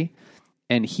crazy.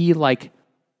 And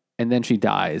and then she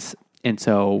dies. And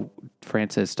so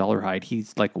Francis Dollarhide,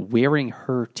 he's wearing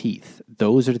her teeth.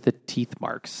 Those are the teeth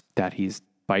marks that he's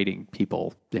biting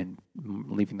people and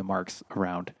leaving the marks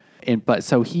around. But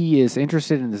so he is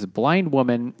interested in this blind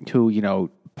woman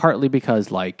who, partly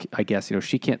because I guess,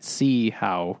 she can't see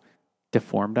how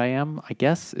deformed I am, I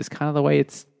guess, is kind of the way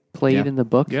it's played in the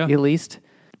book, at least.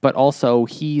 But also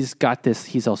he's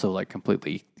also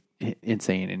completely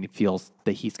insane, and he feels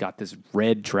that he's got this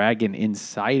red dragon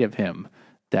inside of him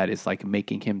that is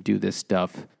making him do this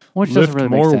stuff, which doesn't really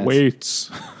make sense. Lift more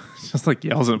weights. Just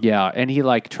yells at him. Yeah, and he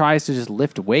tries to just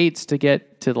lift weights to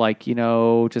get to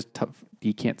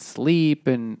he can't sleep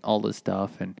and all this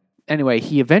stuff. And anyway,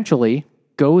 he eventually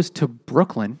goes to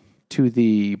Brooklyn, to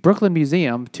the Brooklyn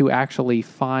Museum, to actually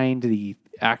find the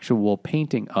actual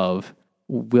painting of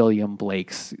William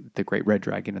Blake's The Great Red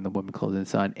Dragon and the Woman Clothed in the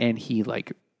Sun. And he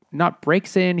not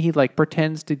breaks in, he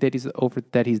pretends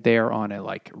that he's there on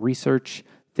a research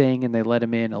thing, and they let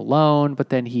him in alone, but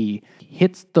then he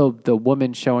hits the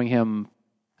woman showing him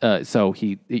his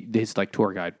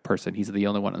tour guide person, he's the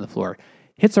only one on the floor,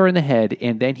 hits her in the head,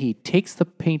 and then he takes the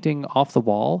painting off the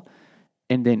wall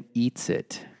and then eats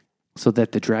it so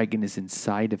that the dragon is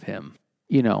inside of him,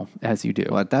 as you do.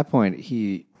 Well, at that point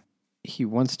he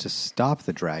wants to stop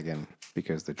the dragon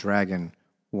because the dragon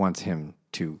wants him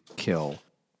to kill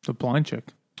the blind chick.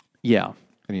 Yeah.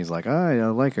 And he's like, I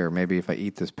like her. Maybe if I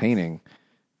eat this painting,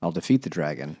 I'll defeat the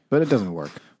dragon. But it doesn't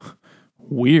work.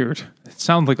 Weird. It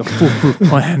sounds like a foolproof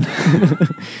plan.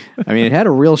 I mean, it had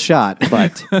a real shot.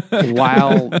 But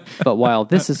while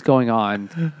this is going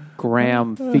on,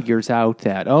 Graham figures out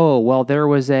that, there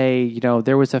was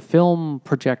a film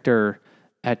projector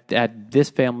at this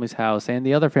family's house and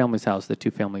the other family's house, the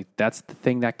two families. That's the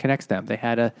thing that connects them.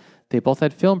 They both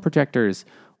had film projectors.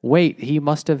 Wait, he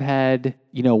must have had,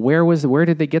 where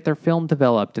did they get their film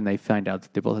developed? And they find out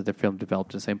that they both had their film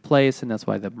developed in the same place, and that's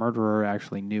why the murderer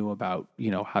actually knew about,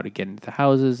 how to get into the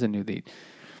houses and knew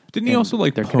Didn't he also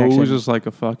pose connection as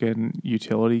a fucking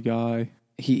utility guy?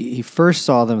 He first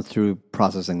saw them through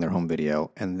processing their home video,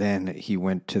 and then he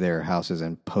went to their houses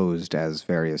and posed as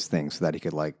various things so that he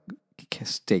could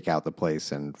stake out the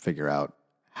place and figure out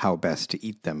how best to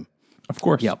eat them. Of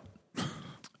course. Yep.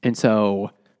 And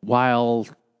so while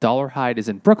Dollarhide is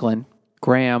in Brooklyn,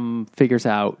 Graham figures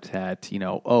out that,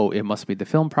 it must be the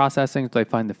film processing. So they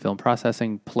find the film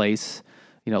processing place,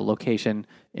 location,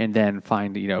 and then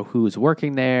find, who's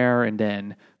working there, and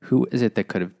then who is it that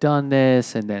could have done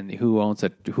this, and then who owns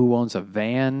a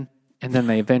van. And then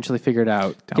they eventually figured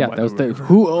out,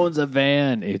 who owns a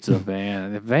van? It's a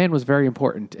van. The van was very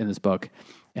important in this book.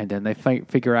 And then they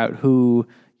figure out who,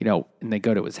 and they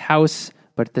go to his house.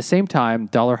 But at the same time,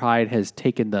 Dollarhide has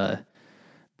taken the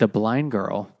blind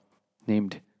girl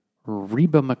named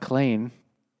Reba McLean,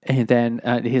 and then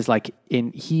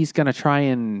he's going to try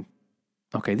and...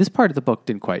 Okay, this part of the book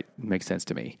didn't quite make sense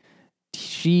to me.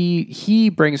 He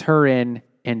brings her in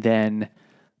and then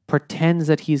pretends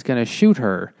that he's going to shoot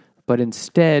her, but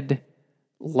instead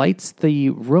lights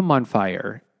the room on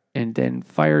fire and then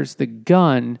fires the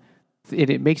gun.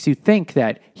 It makes you think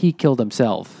that he killed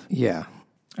himself. Yeah.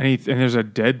 And there's a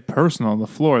dead person on the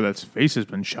floor that's face has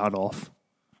been shot off.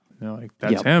 They're like,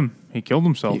 that's Yep. him. He killed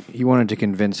himself. He wanted to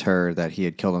convince her that he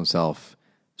had killed himself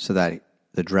so that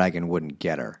the dragon wouldn't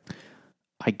get her.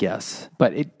 I guess.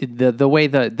 But the way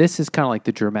this is kind of like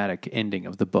the dramatic ending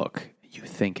of the book, you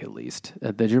think at least.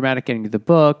 The dramatic ending of the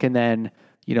book, and then,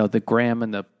 the Graham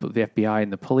and the FBI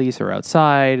and the police are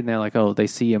outside, and they're like, oh, they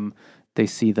see him, they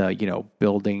see the,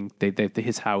 building,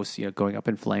 his house, going up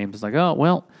in flames. It's like, oh,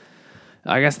 well,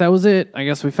 I guess that was it. I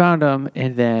guess we found him.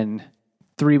 And then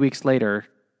 3 weeks later,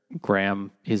 Graham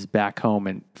is back home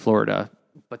in Florida.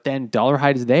 But then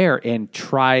Dollarhide is there and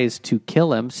tries to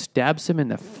kill him, stabs him in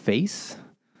the face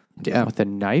with a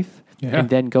knife, and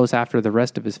then goes after the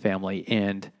rest of his family.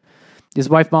 And his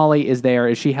wife Molly is there,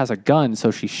 and she has a gun, so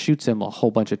she shoots him a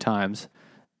whole bunch of times,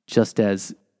 just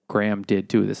as Graham did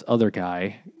to this other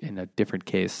guy in a different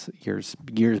case years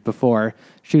before.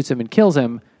 Shoots him and kills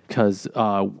him because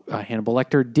Hannibal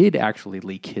Lecter did actually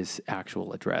leak his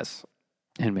actual address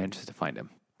and manages to find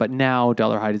him. But now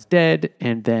Dollarhide is dead,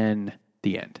 and then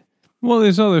the end. Well,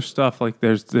 there's other stuff like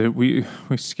we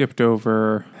skipped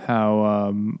over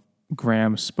how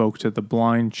Graham spoke to the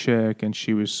blind chick, and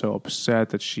she was so upset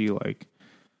that she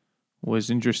was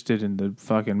interested in the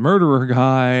fucking murderer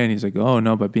guy, and he's like, oh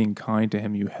no, by being kind to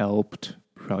him you helped,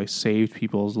 probably saved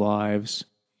people's lives,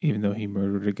 even though he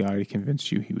murdered a guy to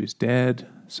convince you he was dead.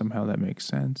 Somehow that makes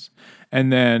sense.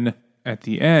 And then at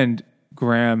the end,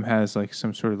 Graham has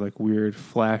some sort of weird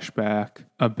flashback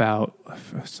about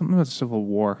something about the Civil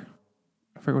War.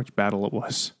 I forget which battle it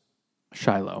was.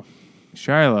 Shiloh.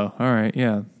 All right,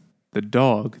 yeah. The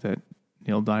dog that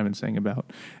Neil Diamond sang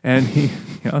about. And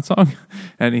that song.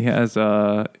 And he has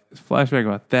a flashback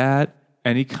about that.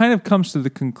 And he kind of comes to the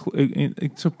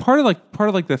conclusion. So part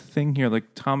of the thing here,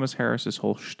 Thomas Harris's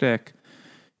whole shtick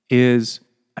is,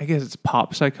 I guess it's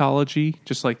pop psychology.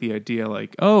 Just the idea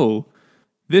oh,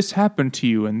 this happened to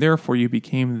you and therefore you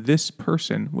became this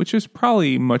person, which is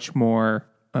probably much more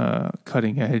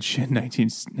cutting edge in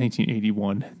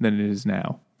 1981 than it is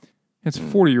now. It's a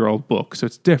 40-year-old book, so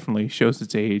it definitely shows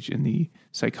its age in the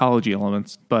psychology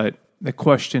elements. But the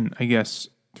question, I guess,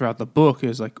 throughout the book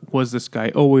is was this guy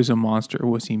always a monster, or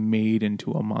was he made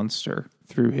into a monster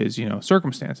through his,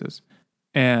 circumstances?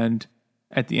 And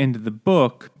at the end of the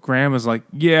book, Graham is like,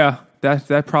 yeah,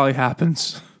 that probably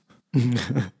happens.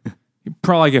 You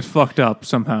probably get fucked up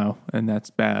somehow, and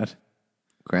that's bad.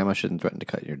 Grandma shouldn't threaten to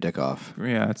cut your dick off.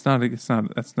 Yeah, that's not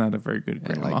a very good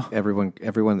grandma. And everyone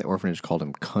in the orphanage called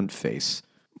him cunt face.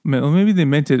 Maybe they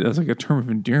meant it as a term of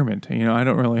endearment. I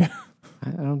don't really. I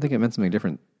don't think it meant something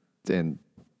different in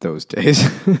those days.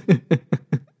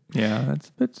 Yeah,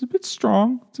 it's a bit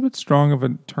strong. It's a bit strong of a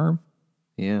term.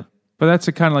 Yeah. But that's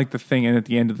kind of the thing. And at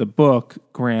the end of the book,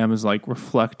 Graham is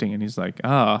reflecting, and he's like,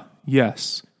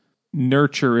 yes,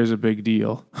 nurture is a big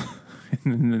deal.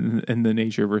 in the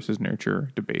nature versus nurture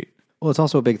debate. Well, it's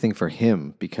also a big thing for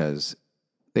him because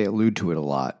they allude to it a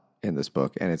lot in this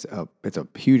book, and it's a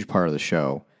huge part of the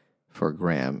show for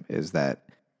Graham is that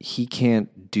he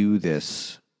can't do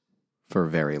this for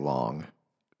very long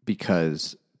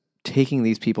because taking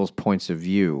these people's points of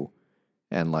view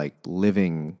and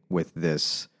living with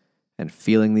this and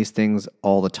feeling these things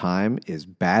all the time is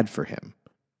bad for him,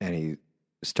 and he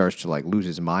starts to lose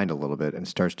his mind a little bit and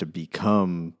starts to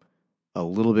become a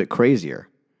little bit crazier.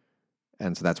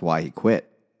 And so that's why he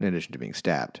quit, in addition to being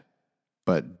stabbed.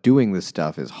 But doing this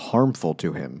stuff is harmful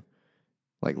to him,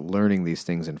 learning these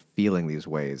things and feeling these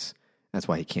ways. That's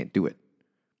why he can't do it.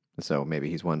 And so maybe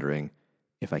he's wondering,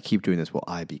 if I keep doing this, will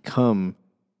I become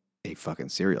a fucking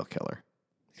serial killer?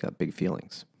 He's got big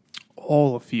feelings.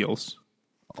 All the feels.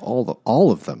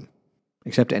 All of them,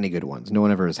 except any good ones. No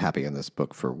one ever is happy in this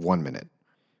book for 1 minute.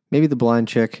 Maybe the blind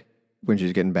chick when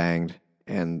she's getting banged,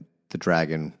 and the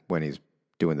dragon when he's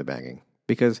doing the banging,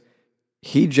 because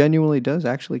he genuinely does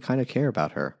actually kind of care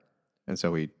about her, and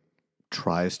so he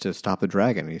tries to stop the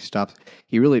dragon.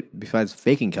 He really, besides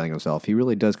faking killing himself, he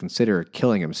really does consider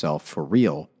killing himself for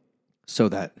real so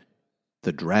that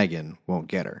the dragon won't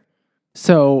get her.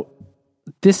 So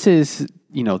this is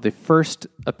the first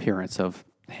appearance of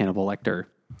Hannibal Lecter.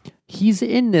 He's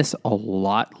in this a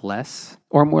lot less,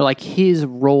 or more his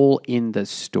role in the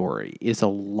story is a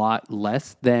lot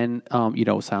less than,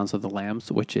 Silence of the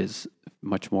Lambs, which is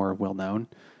much more well known.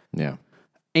 Yeah.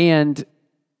 And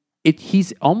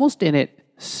he's almost in it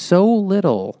so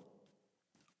little.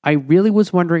 I really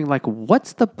was wondering,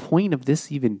 what's the point of this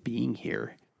even being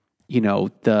here?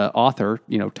 The author,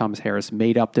 Thomas Harris,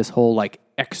 made up this whole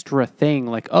extra thing,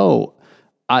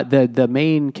 the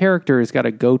main character has got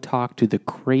to go talk to the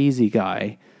crazy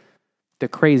guy, the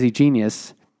crazy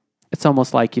genius. It's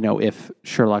almost if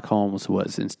Sherlock Holmes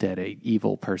was instead a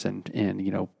evil person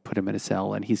and, put him in a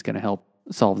cell and he's going to help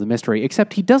solve the mystery,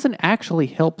 except he doesn't actually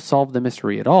help solve the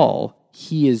mystery at all.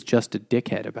 He is just a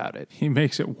dickhead about it. He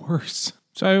makes it worse.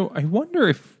 So I wonder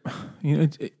if,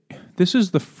 this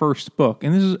is the first book,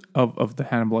 and this is of the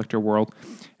Hannibal Lecter world,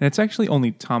 and it's actually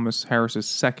only Thomas Harris's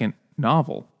second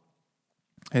novel.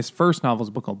 His first novel is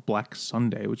a book called Black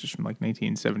Sunday, which is from like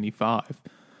 1975.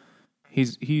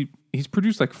 He's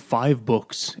produced like 5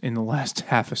 books in the last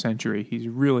half a century. He's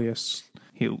really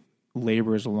he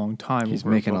labors a long time. He's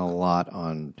making a lot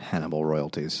on Hannibal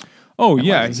royalties. Oh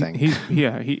yeah,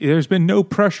 there's been no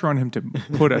pressure on him to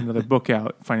put another book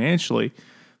out financially,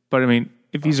 but I mean,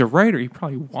 if he's a writer, he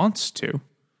probably wants to,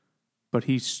 but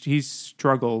he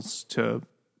struggles to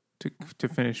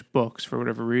finish books for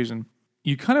whatever reason.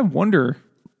 You kind of wonder,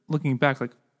 looking back,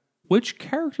 like, which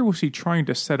character was he trying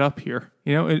to set up here?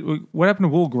 What happened to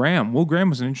Will Graham? Will Graham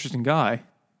was an interesting guy.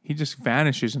 He just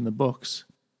vanishes in the books.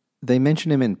 They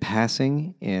mention him in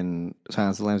passing in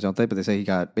Silence of the Lambs, don't they? But they say he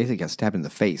basically got stabbed in the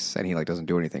face, and he doesn't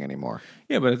do anything anymore.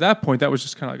 Yeah, but at that point, that was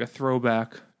just kind of like a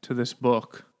throwback to this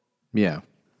book. Yeah.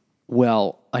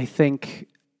 Well, I think,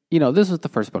 this was the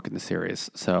first book in the series,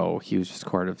 so he was just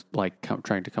kind of like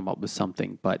trying to come up with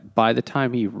something. But by the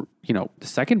time the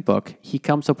second book, he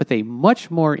comes up with a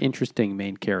much more interesting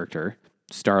main character,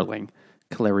 Starling,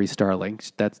 Clarice Starling.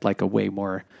 That's like a way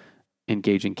more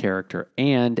engaging character,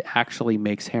 and actually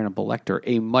makes Hannibal Lecter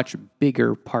a much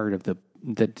bigger part of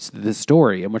the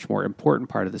story, a much more important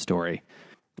part of the story,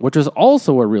 which was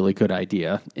also a really good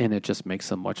idea, and it just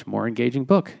makes a much more engaging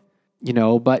book.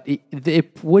 But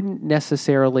it wouldn't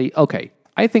necessarily... Okay,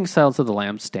 I think Silence of the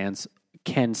Lambs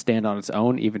can stand on its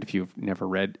own, even if you've never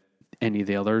read any of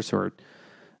the others, or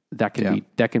that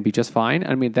can be just fine.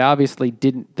 I mean, they obviously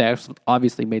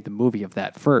made the movie of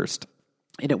that first,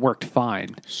 and it worked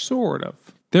fine. Sort of.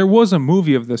 There was a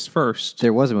movie of this first.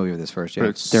 There was a movie of this first, yeah. But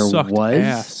it sucked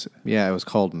ass. Yeah, it was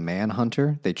called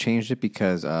Manhunter. They changed it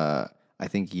because I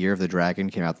think Year of the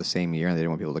Dragon came out the same year, and they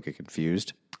didn't want people to get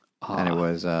confused. And it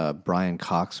was Brian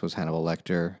Cox was Hannibal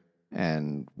Lecter,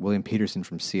 and William Peterson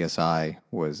from CSI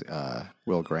was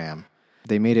Will Graham.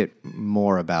 They made it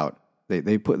more about...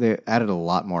 They added a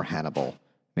lot more Hannibal,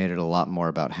 made it a lot more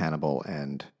about Hannibal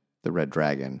and the Red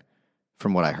Dragon.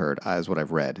 From what I heard, is what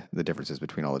I've read, the differences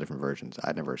between all the different versions.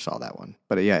 I never saw that one.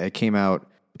 But yeah, it came out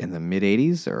in the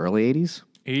mid-'80s or early 80s.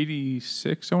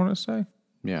 86, I want to say.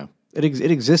 Yeah. It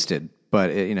existed,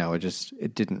 but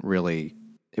it didn't really...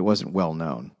 It wasn't well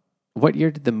known. What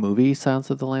year did the movie Silence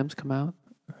of the Lambs come out?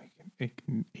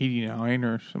 89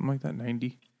 or something like that,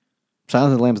 90.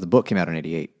 Silence of the Lambs, the book, came out in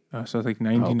 88. So it's like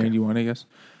 1991, I guess.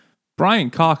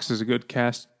 Brian Cox is a good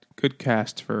cast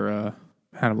for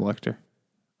Hannibal Lecter.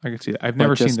 I can see that. I've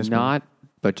never seen this movie.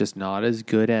 But just not as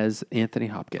good as Anthony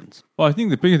Hopkins. Well, I think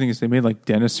the bigger thing is they made like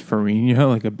Dennis Farina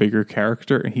like a bigger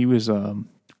character, and he was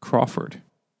Crawford.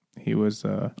 He was...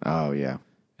 oh, yeah.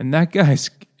 And that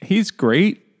he's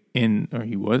great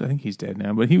he was, I think he's dead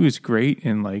now, but he was great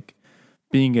in like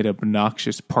being an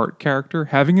obnoxious part character.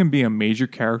 Having him be a major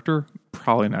character,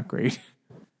 probably not great.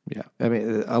 Yeah. I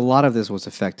mean, a lot of this was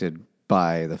affected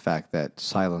by the fact that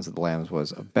Silence of the Lambs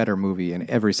was a better movie in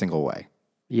every single way.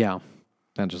 Yeah.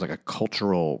 And just like a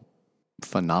cultural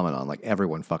phenomenon. Like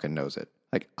everyone fucking knows it.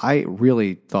 Like I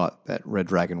really thought that Red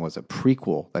Dragon was a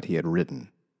prequel that he had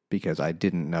written because I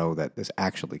didn't know that this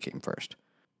actually came first.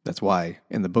 That's why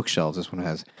in the bookshelves, this one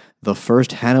has the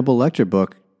first Hannibal Lecter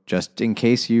book, just in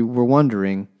case you were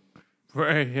wondering.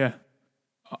 Right, yeah.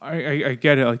 I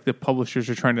get it. Like the publishers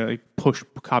are trying to like push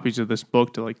copies of this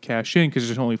book to like cash in because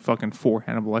there's only fucking 4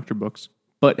 Hannibal Lecter books.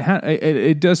 But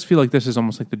it does feel like this is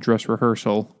almost like the dress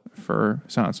rehearsal for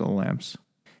Silence of the Lambs.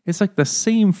 It's like the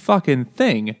same fucking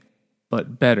thing,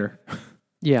 but better.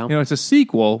 Yeah. It's a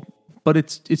sequel, but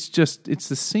it's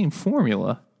the same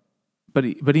formula.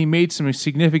 But he made some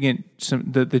significant...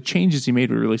 The changes he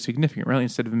made were really significant, right?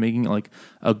 Instead of making it like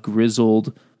a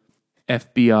grizzled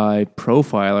FBI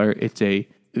profiler, it's a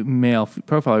male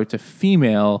profiler. It's a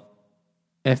female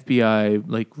FBI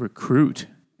like recruit.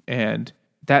 And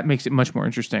that makes it much more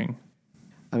interesting.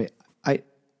 I mean, I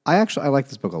like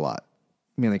this book a lot.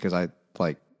 Mainly because I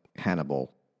like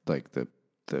Hannibal, like the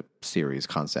series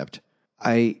concept.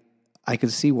 I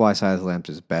could see why Silence of the Lambs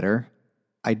is better.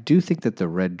 I do think that the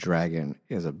Red Dragon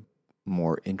is a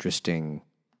more interesting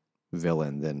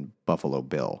villain than Buffalo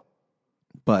Bill,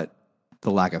 but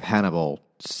the lack of Hannibal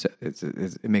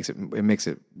it makes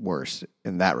it worse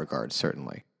in that regard.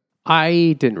 Certainly,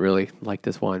 I didn't really like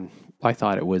this one. I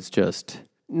thought it was just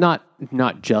not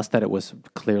just that it was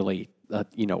clearly a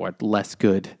less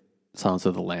good Silence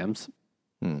of the Lambs,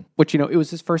 Which, it was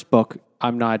his first book.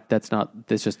 That's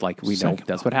just like, we know Second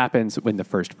that's what happens when the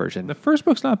first version. The first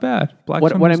book's not bad. Black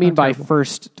What I Sun's mean not by terrible.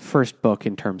 first book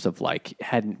in terms of like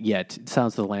hadn't yet,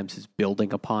 Silence of the Lambs is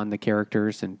building upon the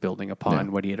characters and building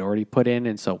upon what he had already put in,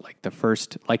 and so like the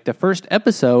first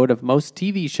episode of most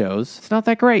TV shows, it's not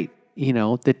that great.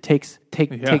 That takes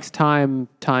time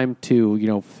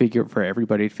to for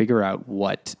everybody to figure out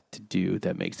what to do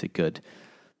that makes it good.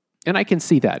 And I can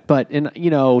see that, but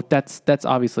that's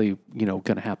obviously going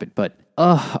to happen. But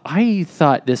I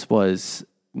thought this was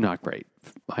not great.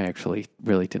 I actually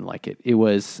really didn't like it. It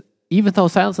was, even though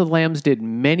Silence of the Lambs did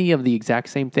many of the exact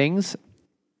same things,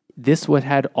 this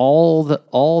had all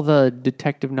the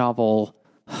detective novel,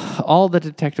 I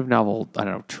don't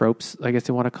know, tropes, I guess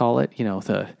you want to call it.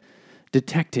 The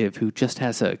detective who just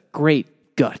has a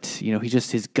great gut.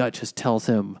 His gut just tells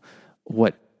him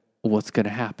what's going to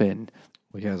happen.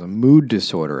 Well, he has a mood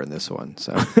disorder in this one,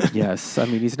 so Yes, I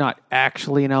mean, he's not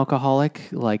actually an alcoholic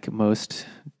like most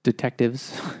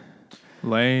detectives.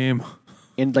 Lame.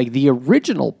 And like the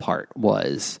original part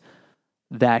was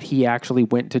that he actually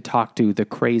went to talk to the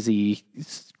crazy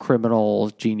criminal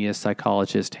genius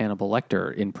psychologist Hannibal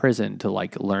Lecter in prison to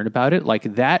like learn about it.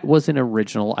 Like that was an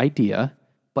original idea.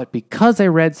 But because I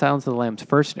read Silence of the Lambs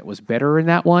first and it was better in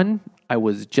that one, I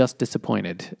was just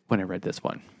disappointed when I read this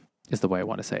one, is the way I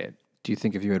want to say it. do you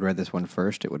think if you had read this one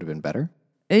first, it would have been better?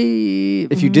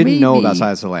 If If you didn't know about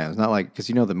Silence of the Lambs, not like, because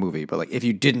you know the movie, but like if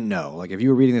you didn't know, like if you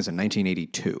were reading this in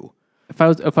 1982.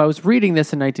 If I was reading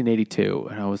this in 1982,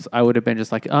 and I would have been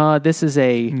just like, this is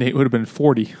Nate would have been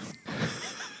 40.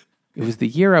 It was the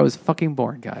year I was fucking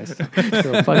born, guys.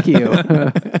 So fuck you.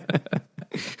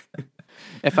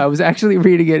 If I was actually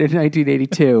reading it in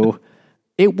 1982,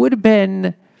 it would have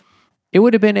been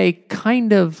a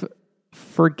kind of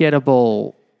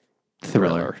forgettable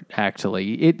thriller.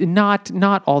 Actually, it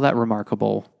not all that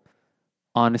remarkable.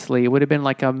 Honestly, it would have been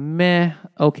like a meh,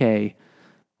 okay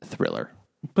thriller.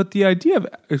 But the idea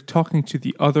of talking to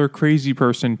the other crazy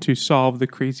person to solve the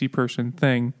crazy person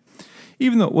thing,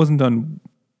 even though it wasn't done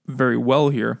very well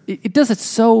here. It does it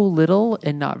so little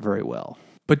and not very well.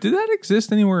 But did that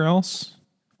exist anywhere else?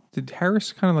 Did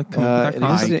Harris kind of like come up with that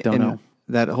concept? I don't know.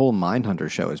 That whole Mindhunter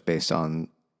show is based on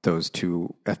those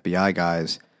two FBI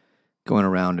guys going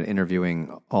around and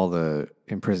interviewing all the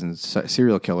imprisoned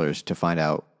serial killers to find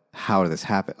out how this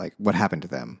happened, like what happened to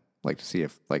them, like to see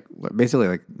if, like, basically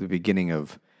like the beginning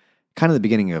of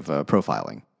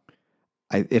profiling.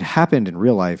 It happened in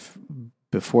real life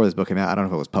before this book came out. I don't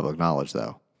know if it was public knowledge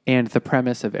though. And the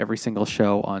premise of every single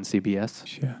show on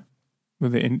CBS. Yeah.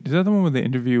 Is that the one where they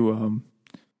interview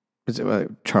Is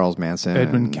it Charles Manson?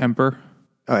 Edmund Kemper?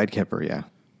 Oh, Ed Kemper, yeah.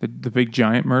 The big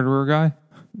giant murderer guy?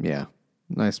 Yeah.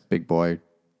 Nice big boy.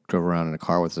 Drove around in a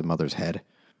car with his mother's head.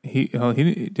 He cut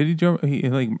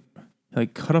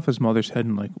off his mother's head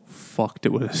and like fucked it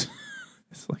with his.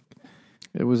 It's like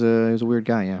It was a weird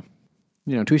guy,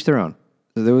 yeah. To each their own.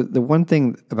 The one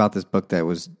thing about this book that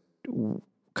was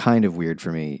kind of weird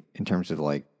for me in terms of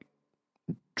like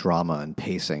drama and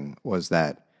pacing was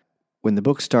that when the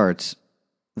book starts,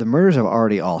 the murders have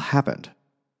already all happened.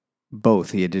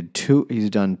 Both. He's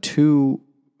done 2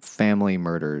 family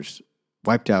murders,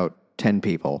 wiped out 10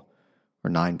 people or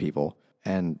 9 people,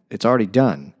 and it's already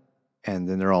done. And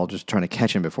then they're all just trying to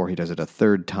catch him before he does it a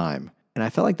third time. And I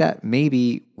felt like that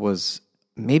was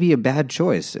a bad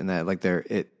choice in that, like,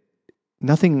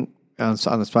 nothing on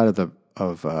the side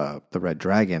of the Red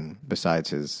Dragon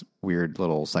besides his weird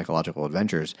little psychological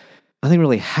adventures. Nothing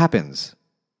really happens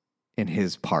in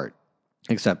his part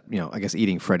except, I guess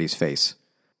eating Freddy's face.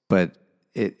 But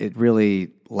it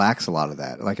really lacks a lot of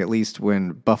that. Like, at least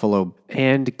when Buffalo...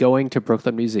 And going to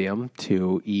Brooklyn Museum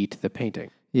to eat the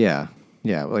painting. Yeah.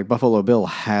 Yeah. Like, Buffalo Bill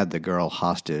had the girl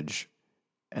hostage.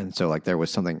 And so, like, there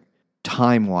was something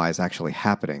time-wise actually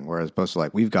happening. Whereas opposed to,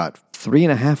 like, we've got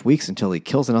 3.5 weeks until he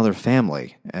kills another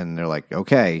family. And they're like,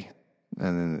 okay.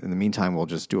 And then in the meantime, we'll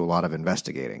just do a lot of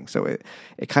investigating. So it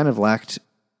kind of lacked...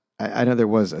 I know there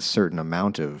was a certain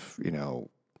amount of,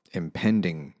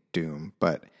 impending doom,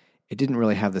 but it didn't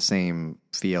really have the same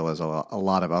feel as a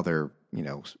lot of other,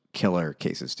 killer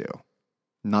cases do.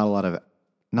 Not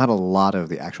a lot of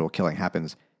the actual killing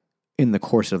happens in the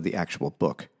course of the actual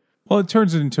book. Well, it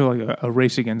turns it into like a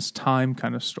race against time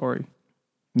kind of story.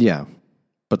 Yeah,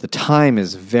 but the time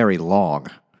is very long.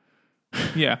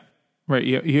 Yeah, right.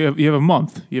 You have a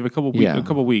month. You have a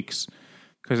couple weeks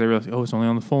because they realize, it's only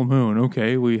on the full moon.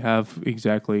 Okay, we have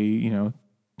exactly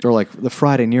Or like the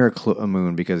Friday near a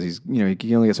moon because he's you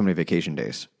can only get so many vacation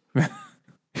days. They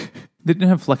didn't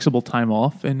have flexible time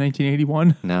off in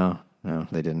 1981. No,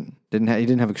 they didn't. He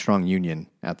didn't have a strong union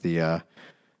at the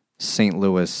St.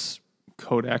 Louis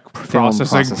Kodak film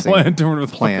processing plant. Or whatever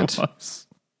plant. it was.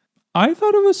 I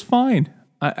thought it was fine.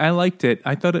 I liked it.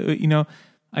 I thought it,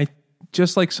 I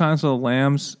just like Silence of the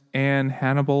Lambs and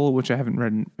Hannibal, which I haven't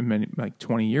read in many, like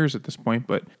 20 years at this point,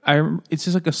 but it's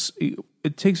just like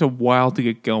it takes a while to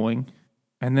get going.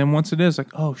 And then once it is, like,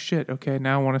 oh shit, okay,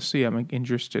 now I want to see. I'm like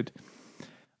interested.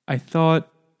 I thought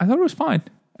it was fine.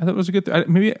 I thought it was a good.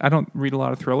 Maybe I don't read a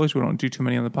lot of thrillers. We don't do too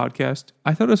many on the podcast.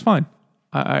 I thought it was fine.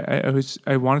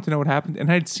 I wanted to know what happened, and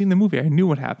I had seen the movie. I knew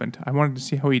what happened. I wanted to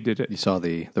see how he did it. You saw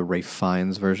the Ralph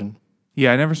Fiennes version?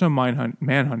 Yeah, I never saw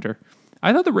Manhunter.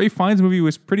 I thought the Ralph Fiennes movie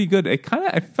was pretty good. I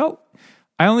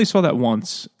only saw that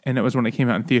once, and it was when it came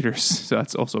out in theaters. So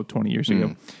that's also 20 years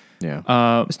ago.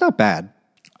 Yeah, it's not bad.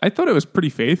 I thought it was pretty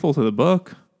faithful to the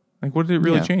book. Like, what did it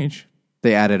really change?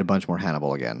 They added a bunch more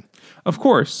Hannibal again. Of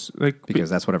course, because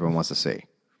that's what everyone wants to see.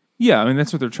 Yeah, I mean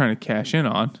that's what they're trying to cash in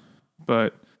on.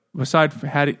 But aside from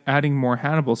adding more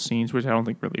Hannibal scenes, which I don't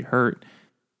think really hurt,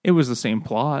 it was the same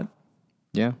plot.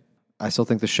 Yeah, I still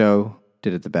think the show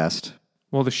did it the best.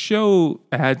 Well, the show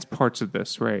adds parts of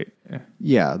this, right?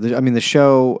 Yeah, the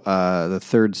show, the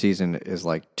third season is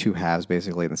like two halves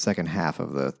basically, and the second half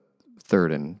of the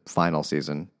third and final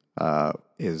season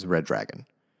is Red Dragon.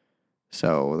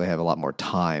 So they have a lot more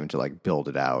time to like build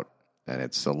it out, and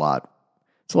it's a lot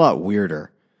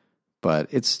weirder, but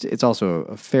it's also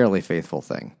a fairly faithful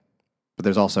thing. But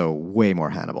there's also way more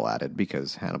Hannibal added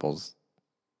because Hannibal's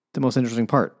the most interesting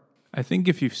part. I think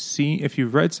if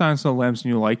you've read Silence of the Lambs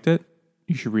and you liked it,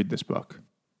 you should read this book.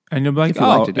 And you'll be like,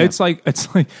 oh, yeah. it's like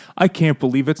I can't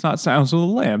believe it's not Silence of the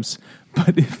Lambs.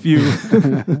 But if you, I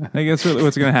think that's really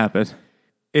what's going to happen.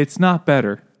 It's not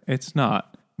better. It's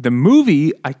not. The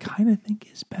movie, I kind of think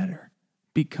is better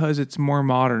because it's more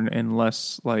modern and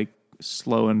less like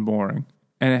slow and boring.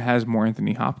 And it has more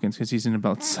Anthony Hopkins because he's in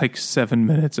about like 7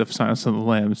 minutes of Silence of the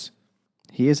Lambs.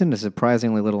 He is in a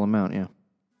surprisingly little amount, yeah.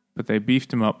 But they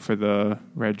beefed him up for the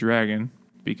Red Dragon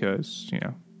because,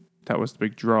 that was the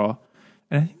big draw.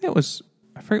 And I think that was,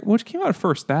 I forget, what came out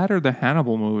first, that or the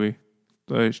Hannibal movie?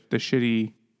 The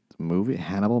shitty... movie?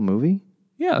 Hannibal movie?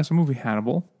 Yeah, it's a movie,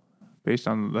 Hannibal, based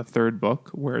on the third book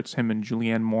where it's him and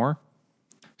Julianne Moore.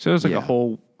 So there's like a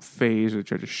whole phase that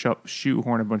tried to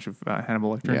shoehorn a bunch of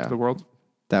Hannibal Lecter into the world.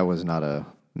 That was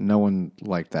no one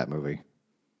liked that movie.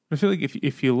 I feel like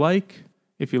if you like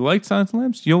Silence of the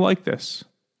Lambs, you'll like this.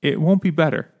 It won't be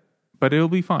better, but it'll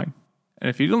be fine. And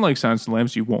if you don't like Silence of the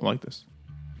Lambs, you won't like this.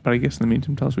 But I guess in the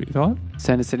meantime, tell us what you thought.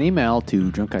 Send us an email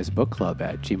to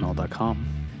drunkguysbookclub@gmail.com.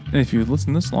 And if you've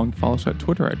listened this long, follow us at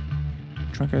Twitter at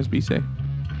DrunkGuysBC.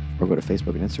 Or go to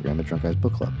Facebook and Instagram at Drunk Guys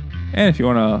Book Club. And if you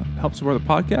want to help support the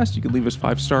podcast, you can leave us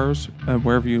 5 stars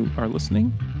wherever you are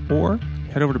listening, or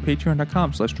head over to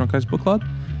patreon.com/drunkguysbookclub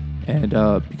and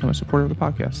become a supporter of the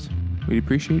podcast. We'd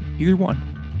appreciate either one,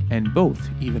 and both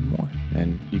even more.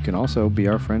 And you can also be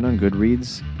our friend on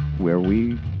Goodreads, where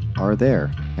we are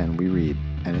there and we read,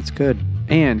 and it's good.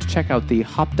 And check out the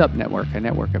Hopped Up Network, a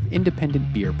network of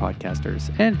independent beer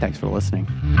podcasters. And thanks for listening.